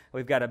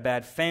we've got a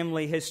bad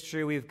family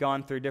history. We've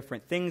gone through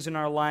different things in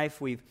our life.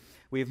 We've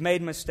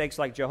made mistakes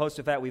like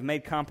Jehoshaphat. We've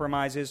made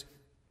compromises.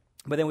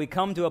 But then we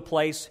come to a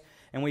place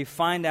and we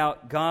find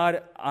out,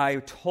 God, I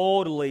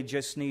totally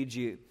just need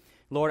You.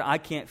 Lord, I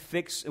can't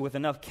fix, with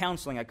enough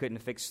counseling, I couldn't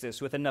fix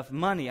this. With enough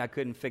money, I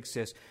couldn't fix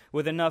this.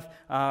 With enough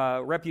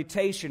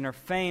reputation or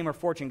fame or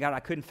fortune, God,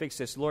 I couldn't fix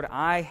this. Lord,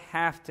 I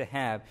have to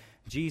have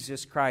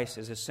Jesus Christ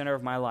as the center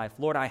of my life.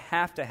 Lord, I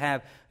have to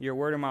have Your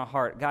word in my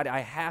heart. God, I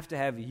have to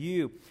have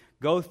You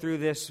go through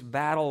this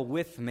battle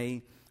with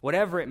me,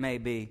 whatever it may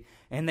be.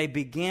 And they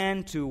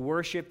began to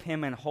worship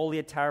him in holy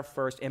attire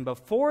first. And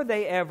before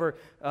they ever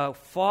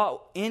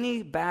fought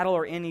any battle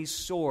or any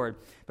sword,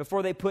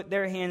 before they put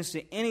their hands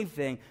to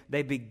anything,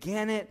 they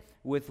began it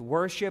with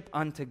worship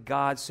unto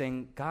God,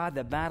 saying, God,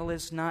 the battle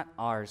is not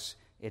ours,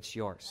 it's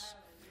yours.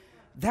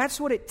 That's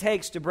what it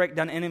takes to break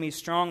down enemy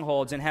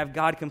strongholds and have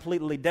God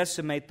completely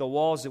decimate the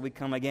walls that we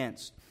come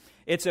against.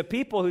 It's a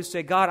people who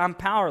say, God, I'm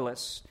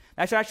powerless.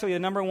 That's actually the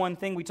number one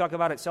thing we talk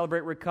about at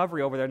Celebrate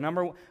Recovery over there.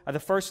 The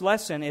first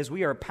lesson is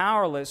we are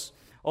powerless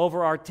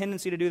over our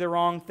tendency to do the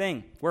wrong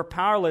thing. We're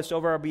powerless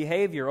over our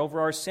behavior,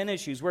 over our sin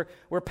issues.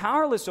 We're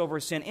powerless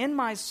over sin. In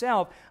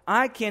myself,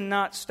 I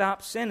cannot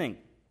stop sinning.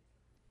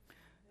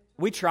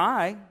 We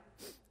try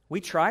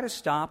to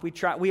stop.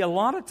 A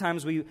lot of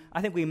times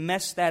I think we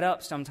mess that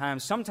up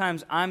sometimes.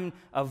 Sometimes I'm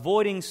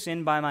avoiding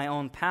sin by my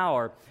own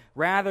power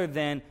rather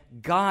than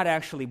God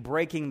actually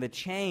breaking the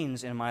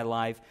chains in my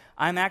life.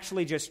 I'm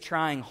actually just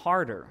trying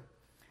harder.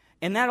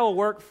 And that'll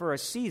work for a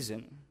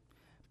season.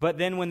 But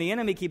then when the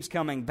enemy keeps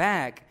coming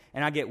back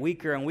and I get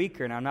weaker and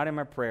weaker and I'm not in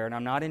my prayer and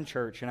I'm not in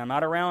church and I'm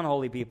not around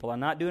holy people,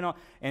 I'm not doing all,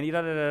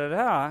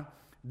 and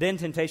then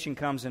temptation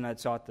comes and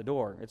it's out the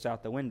door. It's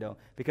out the window.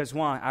 Because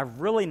why?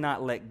 I've really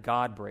not let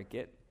God break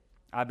it.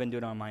 I've been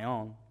doing it on my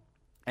own.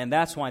 And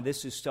that's why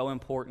this is so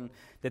important,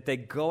 that they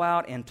go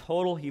out in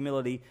total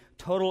humility,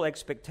 total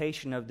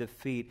expectation of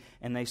defeat,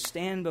 and they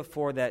stand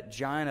before that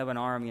giant of an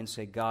army and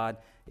say, God,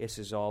 this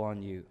is all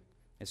on you.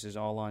 This is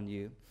all on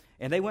you.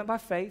 And they went by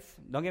faith.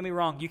 Don't get me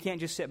wrong. You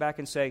can't just sit back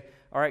and say,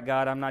 all right,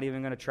 God, I'm not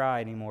even going to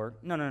try anymore.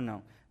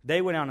 No.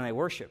 They went out and they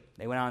worshiped.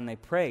 They went out and they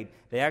prayed.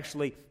 They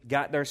actually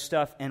got their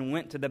stuff and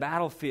went to the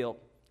battlefield,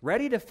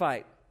 ready to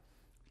fight.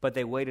 But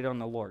they waited on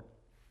the Lord.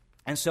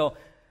 And so,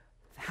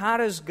 how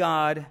does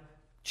God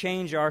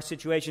change our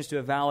situations to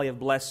a valley of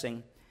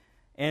blessing?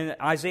 And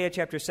Isaiah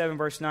chapter 7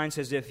 verse 9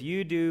 says, if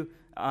you do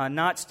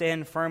not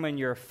stand firm in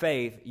your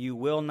faith, you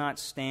will not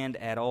stand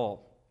at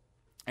all.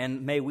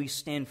 And may we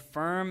stand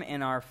firm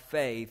in our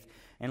faith.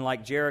 And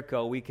like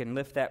Jericho, we can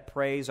lift that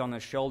praise on the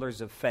shoulders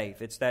of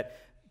faith. It's that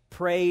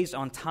praise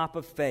on top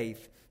of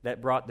faith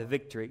that brought the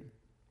victory.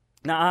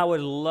 Now, I would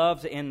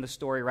love to end the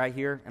story right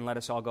here and let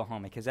us all go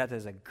home, because that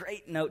is a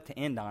great note to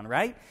end on,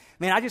 right?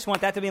 Man, I just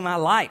want that to be my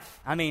life.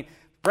 I mean,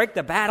 break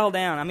the battle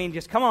down. I mean,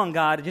 just come on,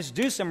 God. Just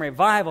do some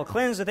revival.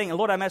 Cleanse the thing. And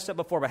Lord, I messed up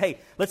before, but hey,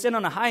 let's end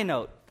on a high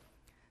note.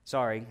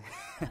 Sorry.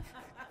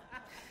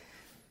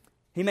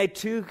 He made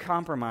 2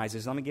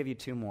 compromises. Let me give you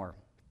 2 more.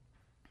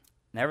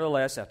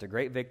 Nevertheless, after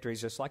great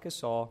victories, just like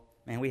us all,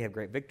 man, we have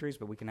great victories,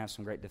 but we can have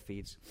some great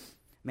defeats.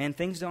 Man,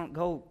 things don't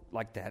go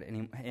like that.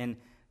 And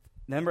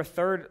number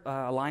 3rd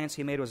alliance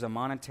he made was a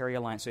monetary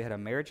alliance. So he had a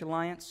marriage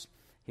alliance,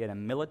 he had a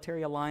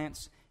military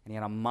alliance, and he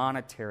had a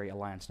monetary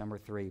alliance, number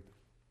 3.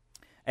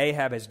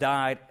 Ahab has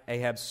died.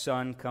 Ahab's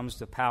son comes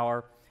to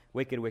power.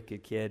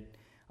 Wicked kid.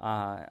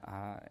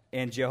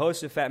 And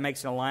Jehoshaphat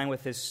makes an alliance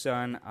with his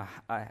son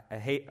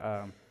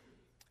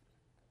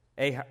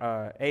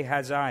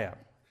Ahaziah.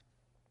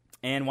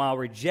 And while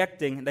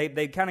rejecting,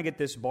 they kind of get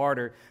this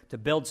barter to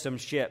build some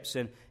ships.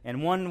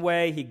 And one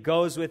way he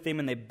goes with him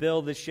and they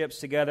build the ships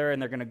together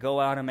and they're going to go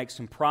out and make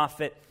some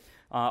profit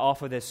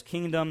off of this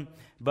kingdom.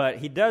 But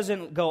he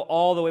doesn't go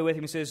all the way with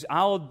him. He says,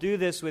 I'll do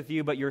this with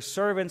you, but your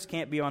servants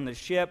can't be on the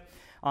ship.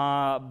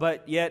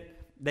 But yet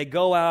they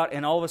go out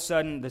and all of a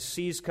sudden the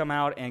seas come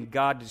out and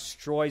God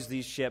destroys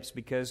these ships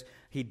because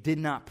he did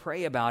not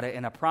pray about it.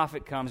 And a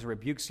prophet comes and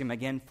rebukes him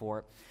again for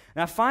it.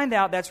 And I find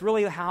out that's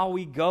really how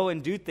we go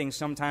and do things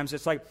sometimes.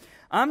 It's like,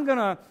 I'm going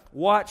to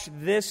watch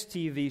this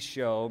TV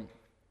show,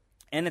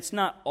 and it's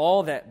not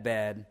all that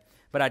bad,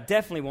 but I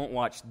definitely won't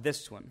watch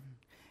this one.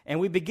 And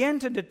we begin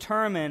to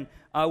determine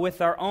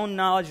with our own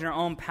knowledge and our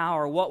own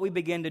power what we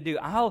begin to do.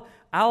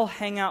 I'll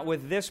hang out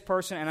with this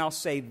person, and I'll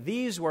say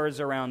these words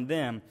around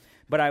them,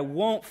 but I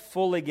won't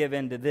fully give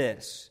in to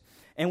this.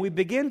 And we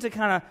begin to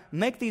kind of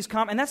make these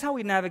comments, and that's how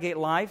we navigate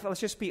life. Let's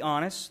just be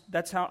honest.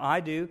 That's how I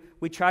do.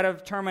 We try to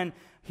determine,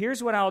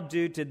 here's what I'll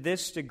do to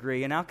this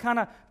degree, and I'll kind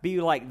of be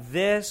like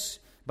this,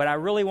 but I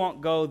really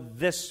won't go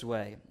this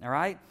way, all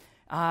right?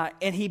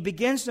 And he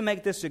begins to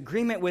make this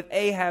agreement with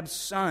Ahab's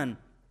son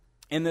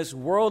and this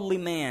worldly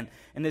man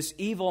and this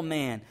evil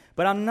man.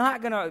 But I'm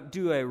not going to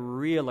do a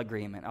real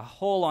agreement, a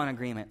whole-on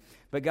agreement.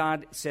 But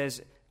God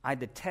says, I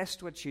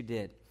detest what you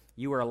did.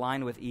 You were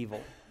aligned with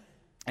evil.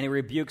 And he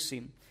rebukes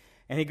him.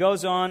 And he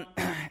goes on,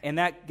 and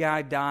that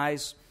guy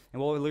dies,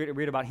 and we'll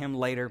read about him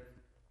later.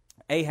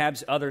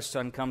 Ahab's other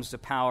son comes to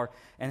power.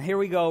 And here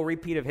we go,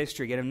 repeat of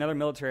history, get another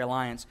military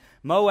alliance.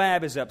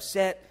 Moab is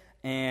upset,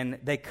 and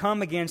they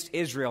come against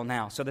Israel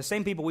now. So the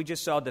same people we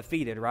just saw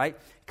defeated, right?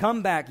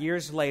 Come back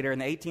years later in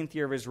the 18th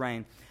year of his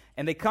reign.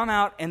 And they come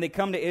out, and they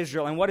come to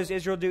Israel. And what does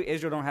Israel do?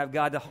 Israel don't have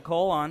God to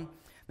call on.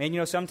 Man, you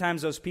know,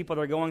 sometimes those people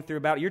that are going through a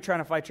battle, you're trying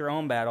to fight your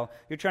own battle.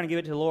 You're trying to give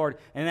it to the Lord.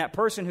 And that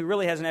person who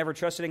really hasn't ever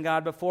trusted in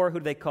God before, who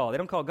do they call? They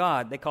don't call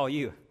God. They call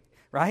you,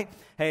 right?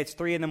 Hey, it's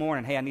 3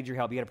 a.m. Hey, I need your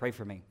help. You got to pray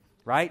for me.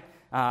 right?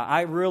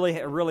 I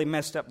really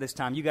messed up this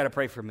time. You got to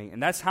pray for me.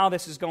 And that's how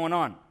this is going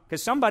on.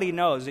 Because somebody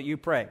knows that you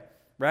pray,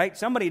 right?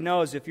 Somebody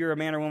knows if you're a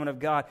man or woman of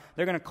God,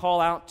 they're going to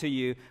call out to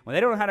you. When they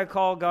don't know how to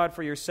call God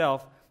for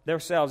themselves,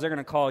 they're going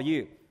to call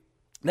you.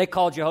 They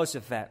called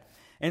Jehoshaphat.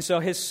 And so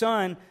his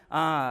son,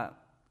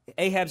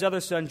 Ahab's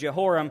other son,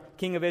 Jehoram,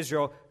 king of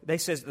Israel, they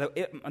says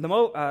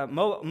the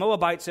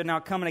Moabites are now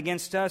coming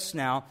against us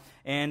now,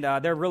 and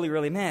they're really,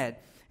 really mad.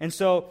 And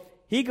so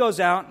he goes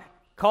out,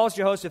 calls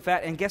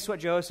Jehoshaphat, and guess what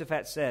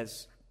Jehoshaphat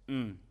says?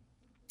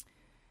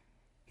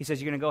 He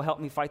says, you're going to go help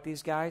me fight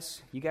these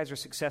guys? You guys are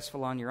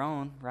successful on your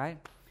own, right?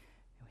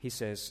 He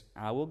says,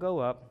 I will go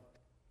up.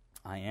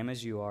 I am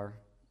as you are.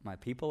 My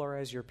people are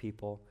as your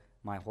people.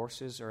 My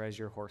horses are as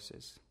your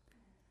horses.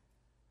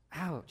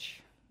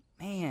 Ouch.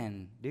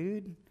 Man,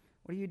 dude,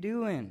 what are you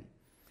doing?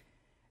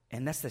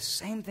 And that's the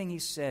same thing he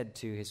said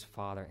to his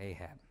father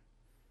Ahab.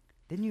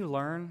 Didn't you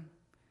learn?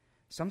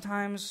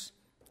 Sometimes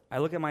I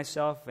look at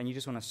myself and you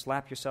just want to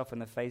slap yourself in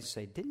the face and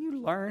say, didn't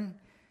you learn?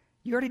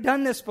 You already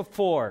done this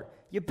before.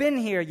 You've been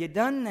here. You've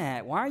done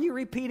that. Why are you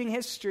repeating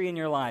history in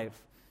your life?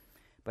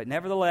 But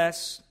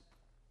nevertheless,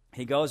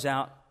 he goes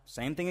out.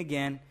 Same thing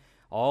again.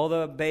 All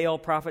the Baal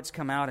prophets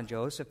come out, and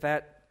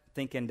Jehoshaphat,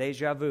 thinking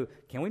deja vu,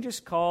 can we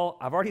just call?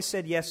 I've already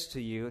said yes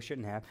to you. I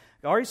shouldn't have.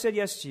 I already said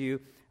yes to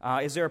you.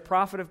 Is there a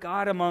prophet of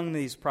God among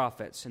these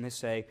prophets? And they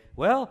say,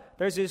 well,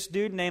 there's this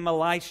dude named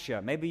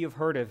Elisha. Maybe you've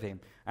heard of him.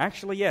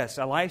 Actually, yes,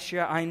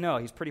 Elisha, I know.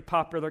 He's a pretty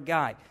popular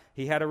guy.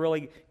 He had a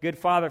really good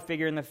father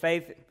figure in the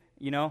faith,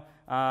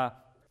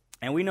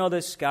 and we know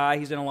this guy.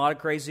 He's done a lot of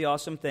crazy,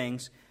 awesome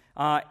things.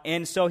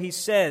 And so he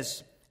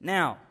says,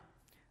 now,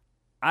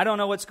 I don't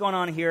know what's going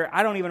on here.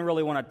 I don't even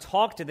really want to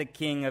talk to the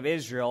king of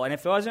Israel. And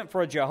if it wasn't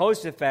for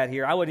Jehoshaphat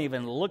here, I wouldn't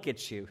even look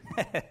at you.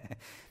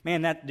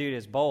 Man, that dude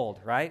is bold,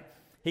 right?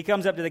 He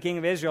comes up to the king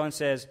of Israel and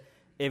says,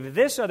 if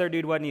this other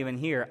dude wasn't even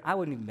here, I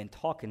wouldn't even been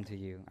talking to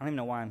you. I don't even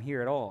know why I'm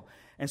here at all.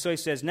 And so he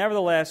says,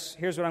 nevertheless,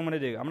 here's what I'm going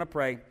to do. I'm going to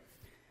pray.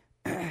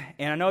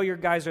 And I know your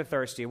guys are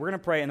thirsty. We're going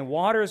to pray, and the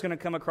water is going to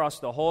come across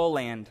the whole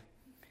land.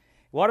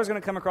 Water's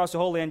going to come across the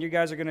whole land. You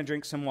guys are going to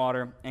drink some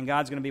water, and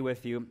God's going to be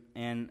with you.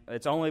 And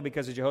it's only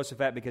because of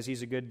Jehoshaphat, because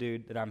he's a good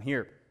dude, that I'm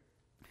here.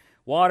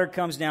 Water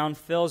comes down,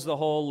 fills the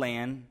whole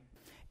land,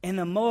 and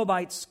the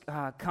Moabites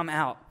come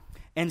out.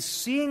 And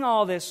seeing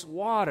all this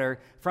water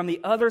from the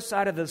other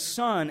side of the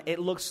sun, it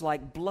looks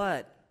like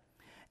blood.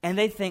 And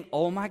they think,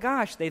 oh my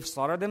gosh, they've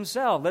slaughtered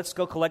themselves. Let's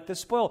go collect the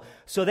spoil.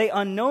 So they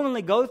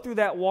unknowingly go through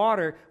that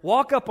water,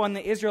 walk up on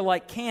the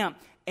Israelite camp,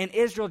 and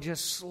Israel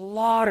just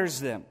slaughters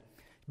them.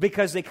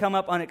 Because they come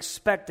up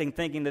unexpecting,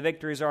 thinking the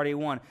victory is already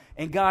won.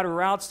 And God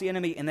routs the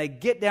enemy, and they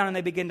get down and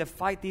they begin to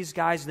fight these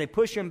guys. They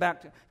push him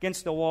back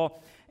against the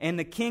wall. And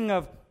the king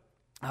of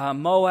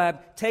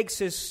Moab takes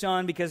his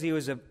son, because he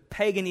was a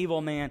pagan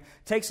evil man,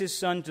 takes his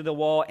son to the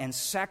wall and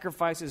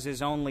sacrifices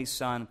his only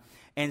son.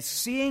 And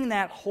seeing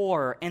that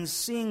horror and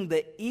seeing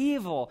the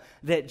evil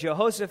that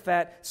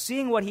Jehoshaphat,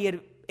 seeing what he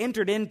had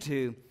entered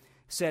into,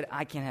 said,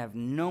 I can have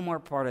no more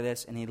part of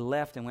this. And he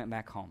left and went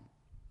back home.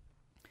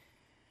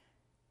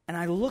 And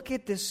I look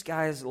at this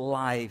guy's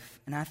life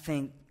and I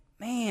think,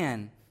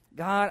 man,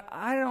 God,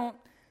 I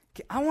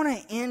want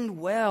to end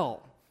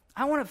well.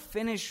 I want to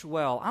finish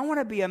well. I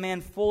want to be a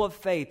man full of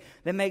faith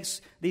that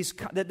makes these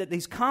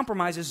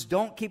compromises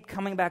don't keep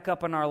coming back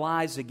up in our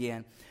lives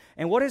again.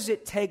 And what does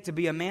it take to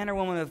be a man or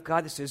woman of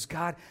God that says,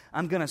 God,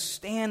 I'm going to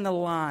stand the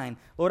line.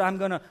 Lord, I'm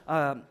going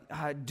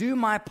to do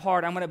my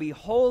part. I'm going to be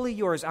wholly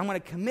yours. I'm going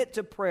to commit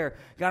to prayer.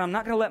 God, I'm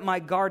not going to let my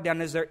guard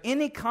down. Is there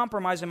any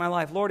compromise in my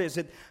life? Lord, is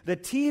it the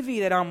TV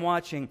that I'm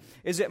watching?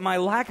 Is it my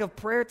lack of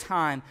prayer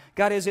time?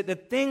 God, is it the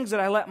things that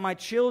I let my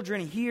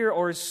children hear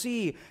or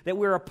see that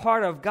we're a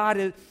part of?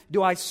 God,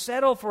 do I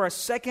settle for a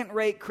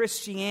second-rate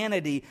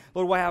Christianity?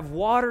 Lord, will I have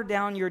watered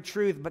down your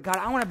truth? But God,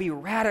 I want to be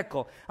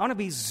radical. I want to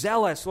be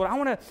zealous. Lord, I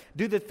want to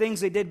do the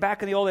things they did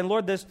back in the old. And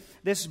Lord,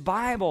 this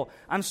Bible,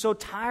 I'm so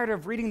tired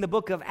of reading the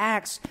book of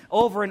Acts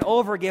over and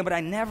over again, but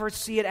I never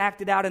see it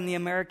acted out in the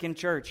American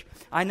church.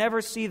 I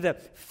never see the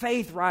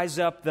faith rise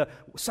up, the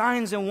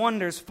signs and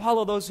wonders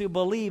follow those who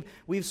believe.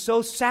 We've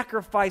so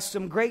sacrificed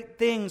some great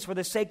things for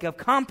the sake of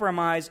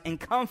compromise and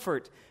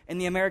comfort in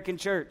the American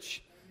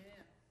church.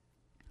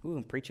 Ooh,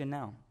 I'm preaching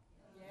now.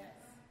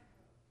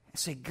 I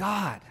say,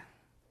 God,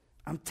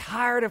 I'm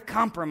tired of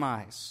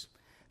compromise,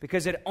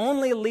 because it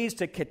only leads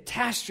to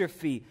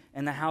catastrophe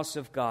in the house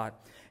of God.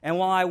 And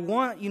while I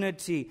want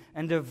unity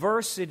and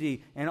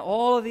diversity and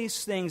all of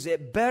these things,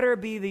 it better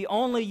be the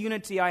only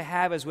unity I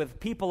have is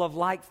with people of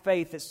like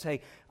faith that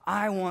say,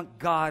 I want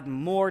God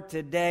more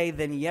today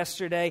than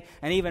yesterday,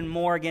 and even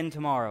more again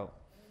tomorrow.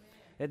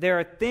 That there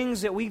are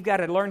things that we've got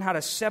to learn how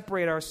to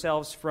separate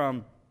ourselves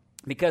from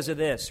because of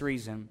this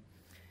reason.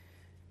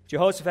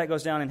 Jehoshaphat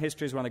goes down in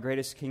history as one of the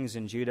greatest kings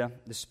in Judah,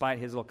 despite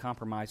his little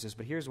compromises.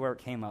 But here's where it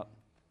came up.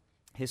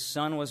 His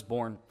son was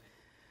born,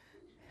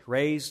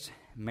 raised,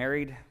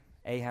 married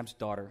Ahab's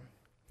daughter.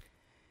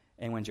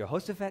 And when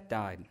Jehoshaphat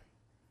died,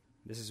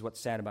 this is what's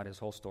sad about his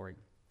whole story.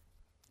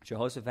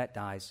 Jehoshaphat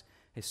dies,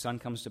 his son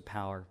comes to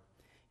power.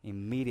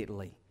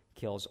 Immediately,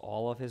 kills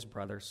all of his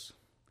brothers,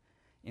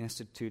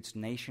 institutes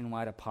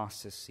nationwide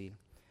apostasy,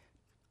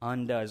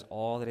 undoes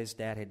all that his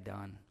dad had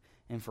done,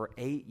 and for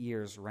 8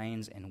 years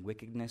reigns in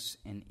wickedness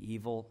and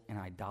evil and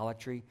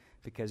idolatry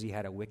because he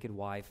had a wicked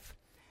wife.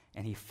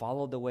 And he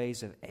followed the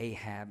ways of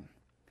Ahab,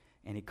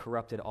 and he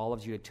corrupted all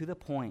of Judah to the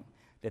point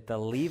that the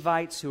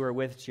Levites who were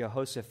with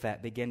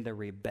Jehoshaphat began to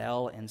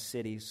rebel in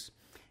cities.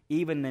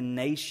 Even the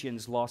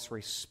nations lost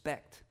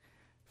respect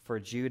for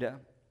Judah.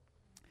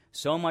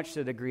 So much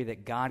to the degree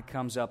that God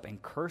comes up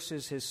and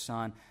curses his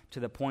son to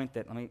the point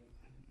that,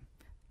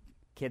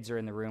 kids are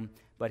in the room,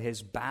 but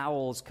his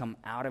bowels come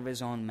out of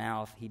his own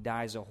mouth. He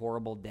dies a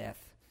horrible death.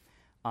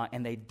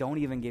 And they don't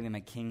even give him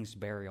a king's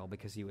burial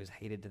because he was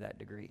hated to that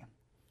degree.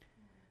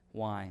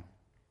 Why?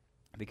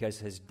 Because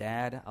his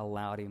dad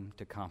allowed him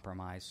to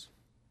compromise.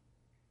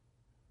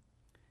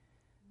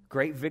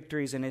 Great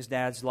victories in his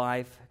dad's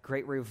life,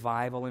 great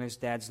revival in his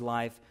dad's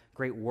life,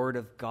 great word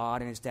of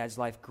God in his dad's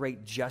life,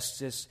 great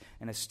justice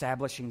and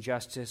establishing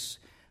justice.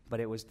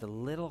 But it was the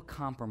little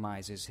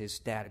compromises his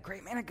dad, a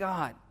great man of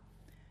God,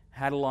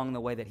 had along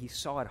the way that he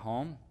saw at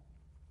home.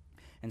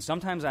 And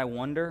sometimes I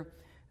wonder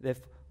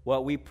if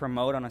what we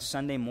promote on a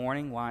Sunday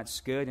morning, why it's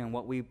good, and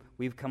what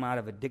we've come out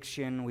of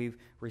addiction, we've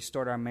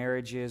restored our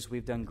marriages,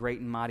 we've done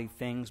great and mighty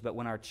things, but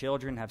when our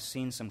children have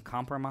seen some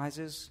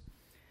compromises,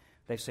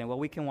 they say, well,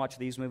 we can watch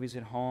these movies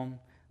at home.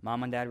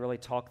 Mom and Dad really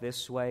talk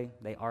this way.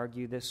 They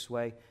argue this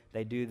way.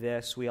 They do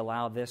this. We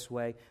allow this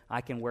way.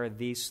 I can wear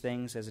these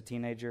things as a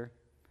teenager.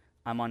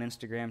 I'm on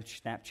Instagram,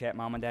 Snapchat.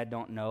 Mom and Dad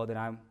don't know that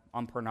I'm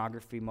on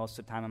pornography most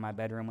of the time in my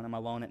bedroom when I'm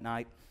alone at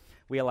night.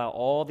 We allow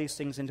all these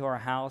things into our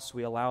house.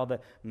 We allow the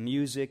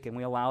music and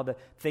we allow the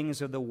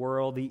things of the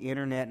world, the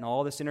internet, and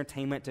all this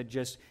entertainment to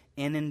just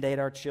inundate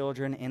our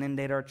children,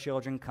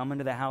 come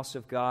into the house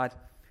of God.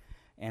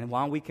 And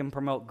while we can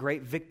promote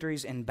great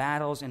victories and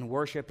battles and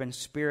worship in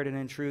spirit and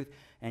in truth,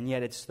 and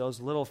yet it's those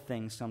little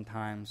things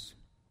sometimes.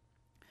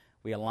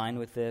 We align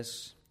with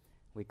this,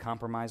 we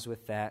compromise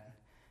with that.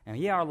 And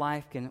yeah, our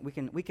life we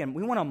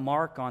want to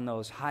mark on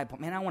those high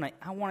points. Man,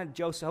 I wanted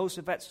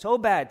Jehoshaphat so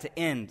bad to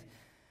end.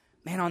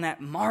 Man, on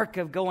that mark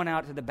of going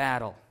out to the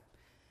battle.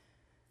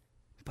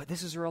 But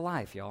this is real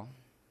life, y'all.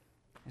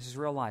 This is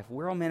real life.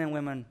 We're all men and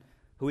women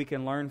who we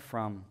can learn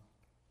from.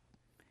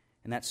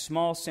 And that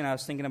small sin, I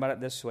was thinking about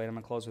it this way, and I'm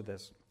going to close with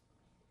this.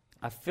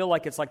 I feel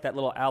like it's like that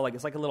little alligator.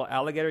 It's like a little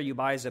alligator you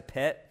buy as a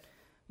pet,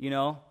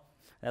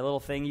 that little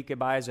thing you could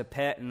buy as a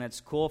pet, and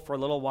it's cool for a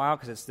little while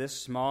because it's this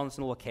small in this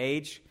little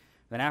cage.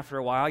 Then after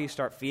a while, you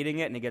start feeding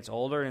it, and it gets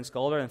older and it's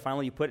older, and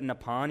finally you put it in a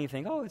pond. You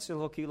think, oh, it's a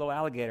little cute little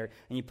alligator.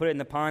 And you put it in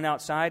the pond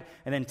outside,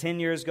 and then 10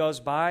 years goes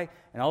by,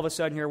 and all of a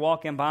sudden you're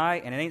walking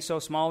by, and it ain't so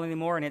small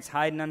anymore, and it's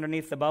hiding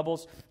underneath the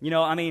bubbles.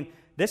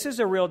 This is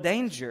a real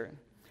danger.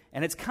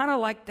 And it's kind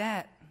of like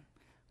that.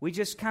 We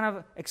just kind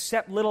of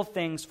accept little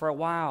things for a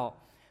while.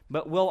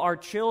 But will our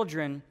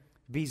children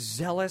be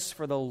zealous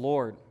for the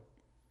Lord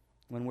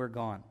when we're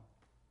gone?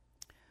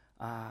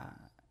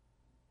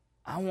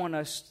 I want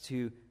us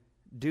to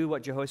do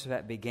what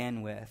Jehoshaphat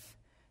began with.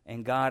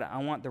 And God, I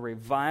want the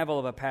revival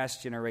of a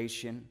past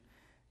generation.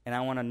 And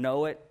I want to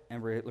know it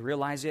and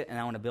realize it. And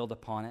I want to build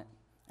upon it.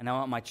 And I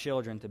want my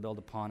children to build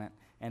upon it.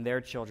 And their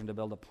children to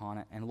build upon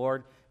it. And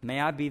Lord, may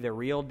I be the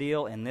real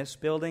deal in this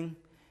building.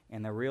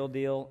 And the real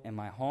deal in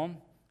my home.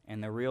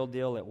 And the real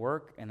deal at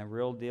work. And the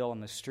real deal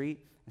on the street.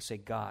 And say,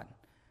 God,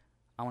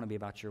 I want to be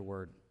about your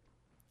word.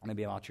 I want to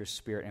be about your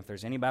spirit. And if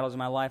there's any battles in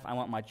my life, I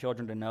want my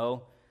children to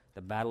know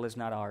the battle is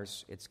not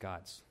ours, it's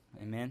God's.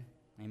 Amen?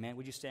 Amen.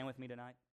 Would you stand with me tonight?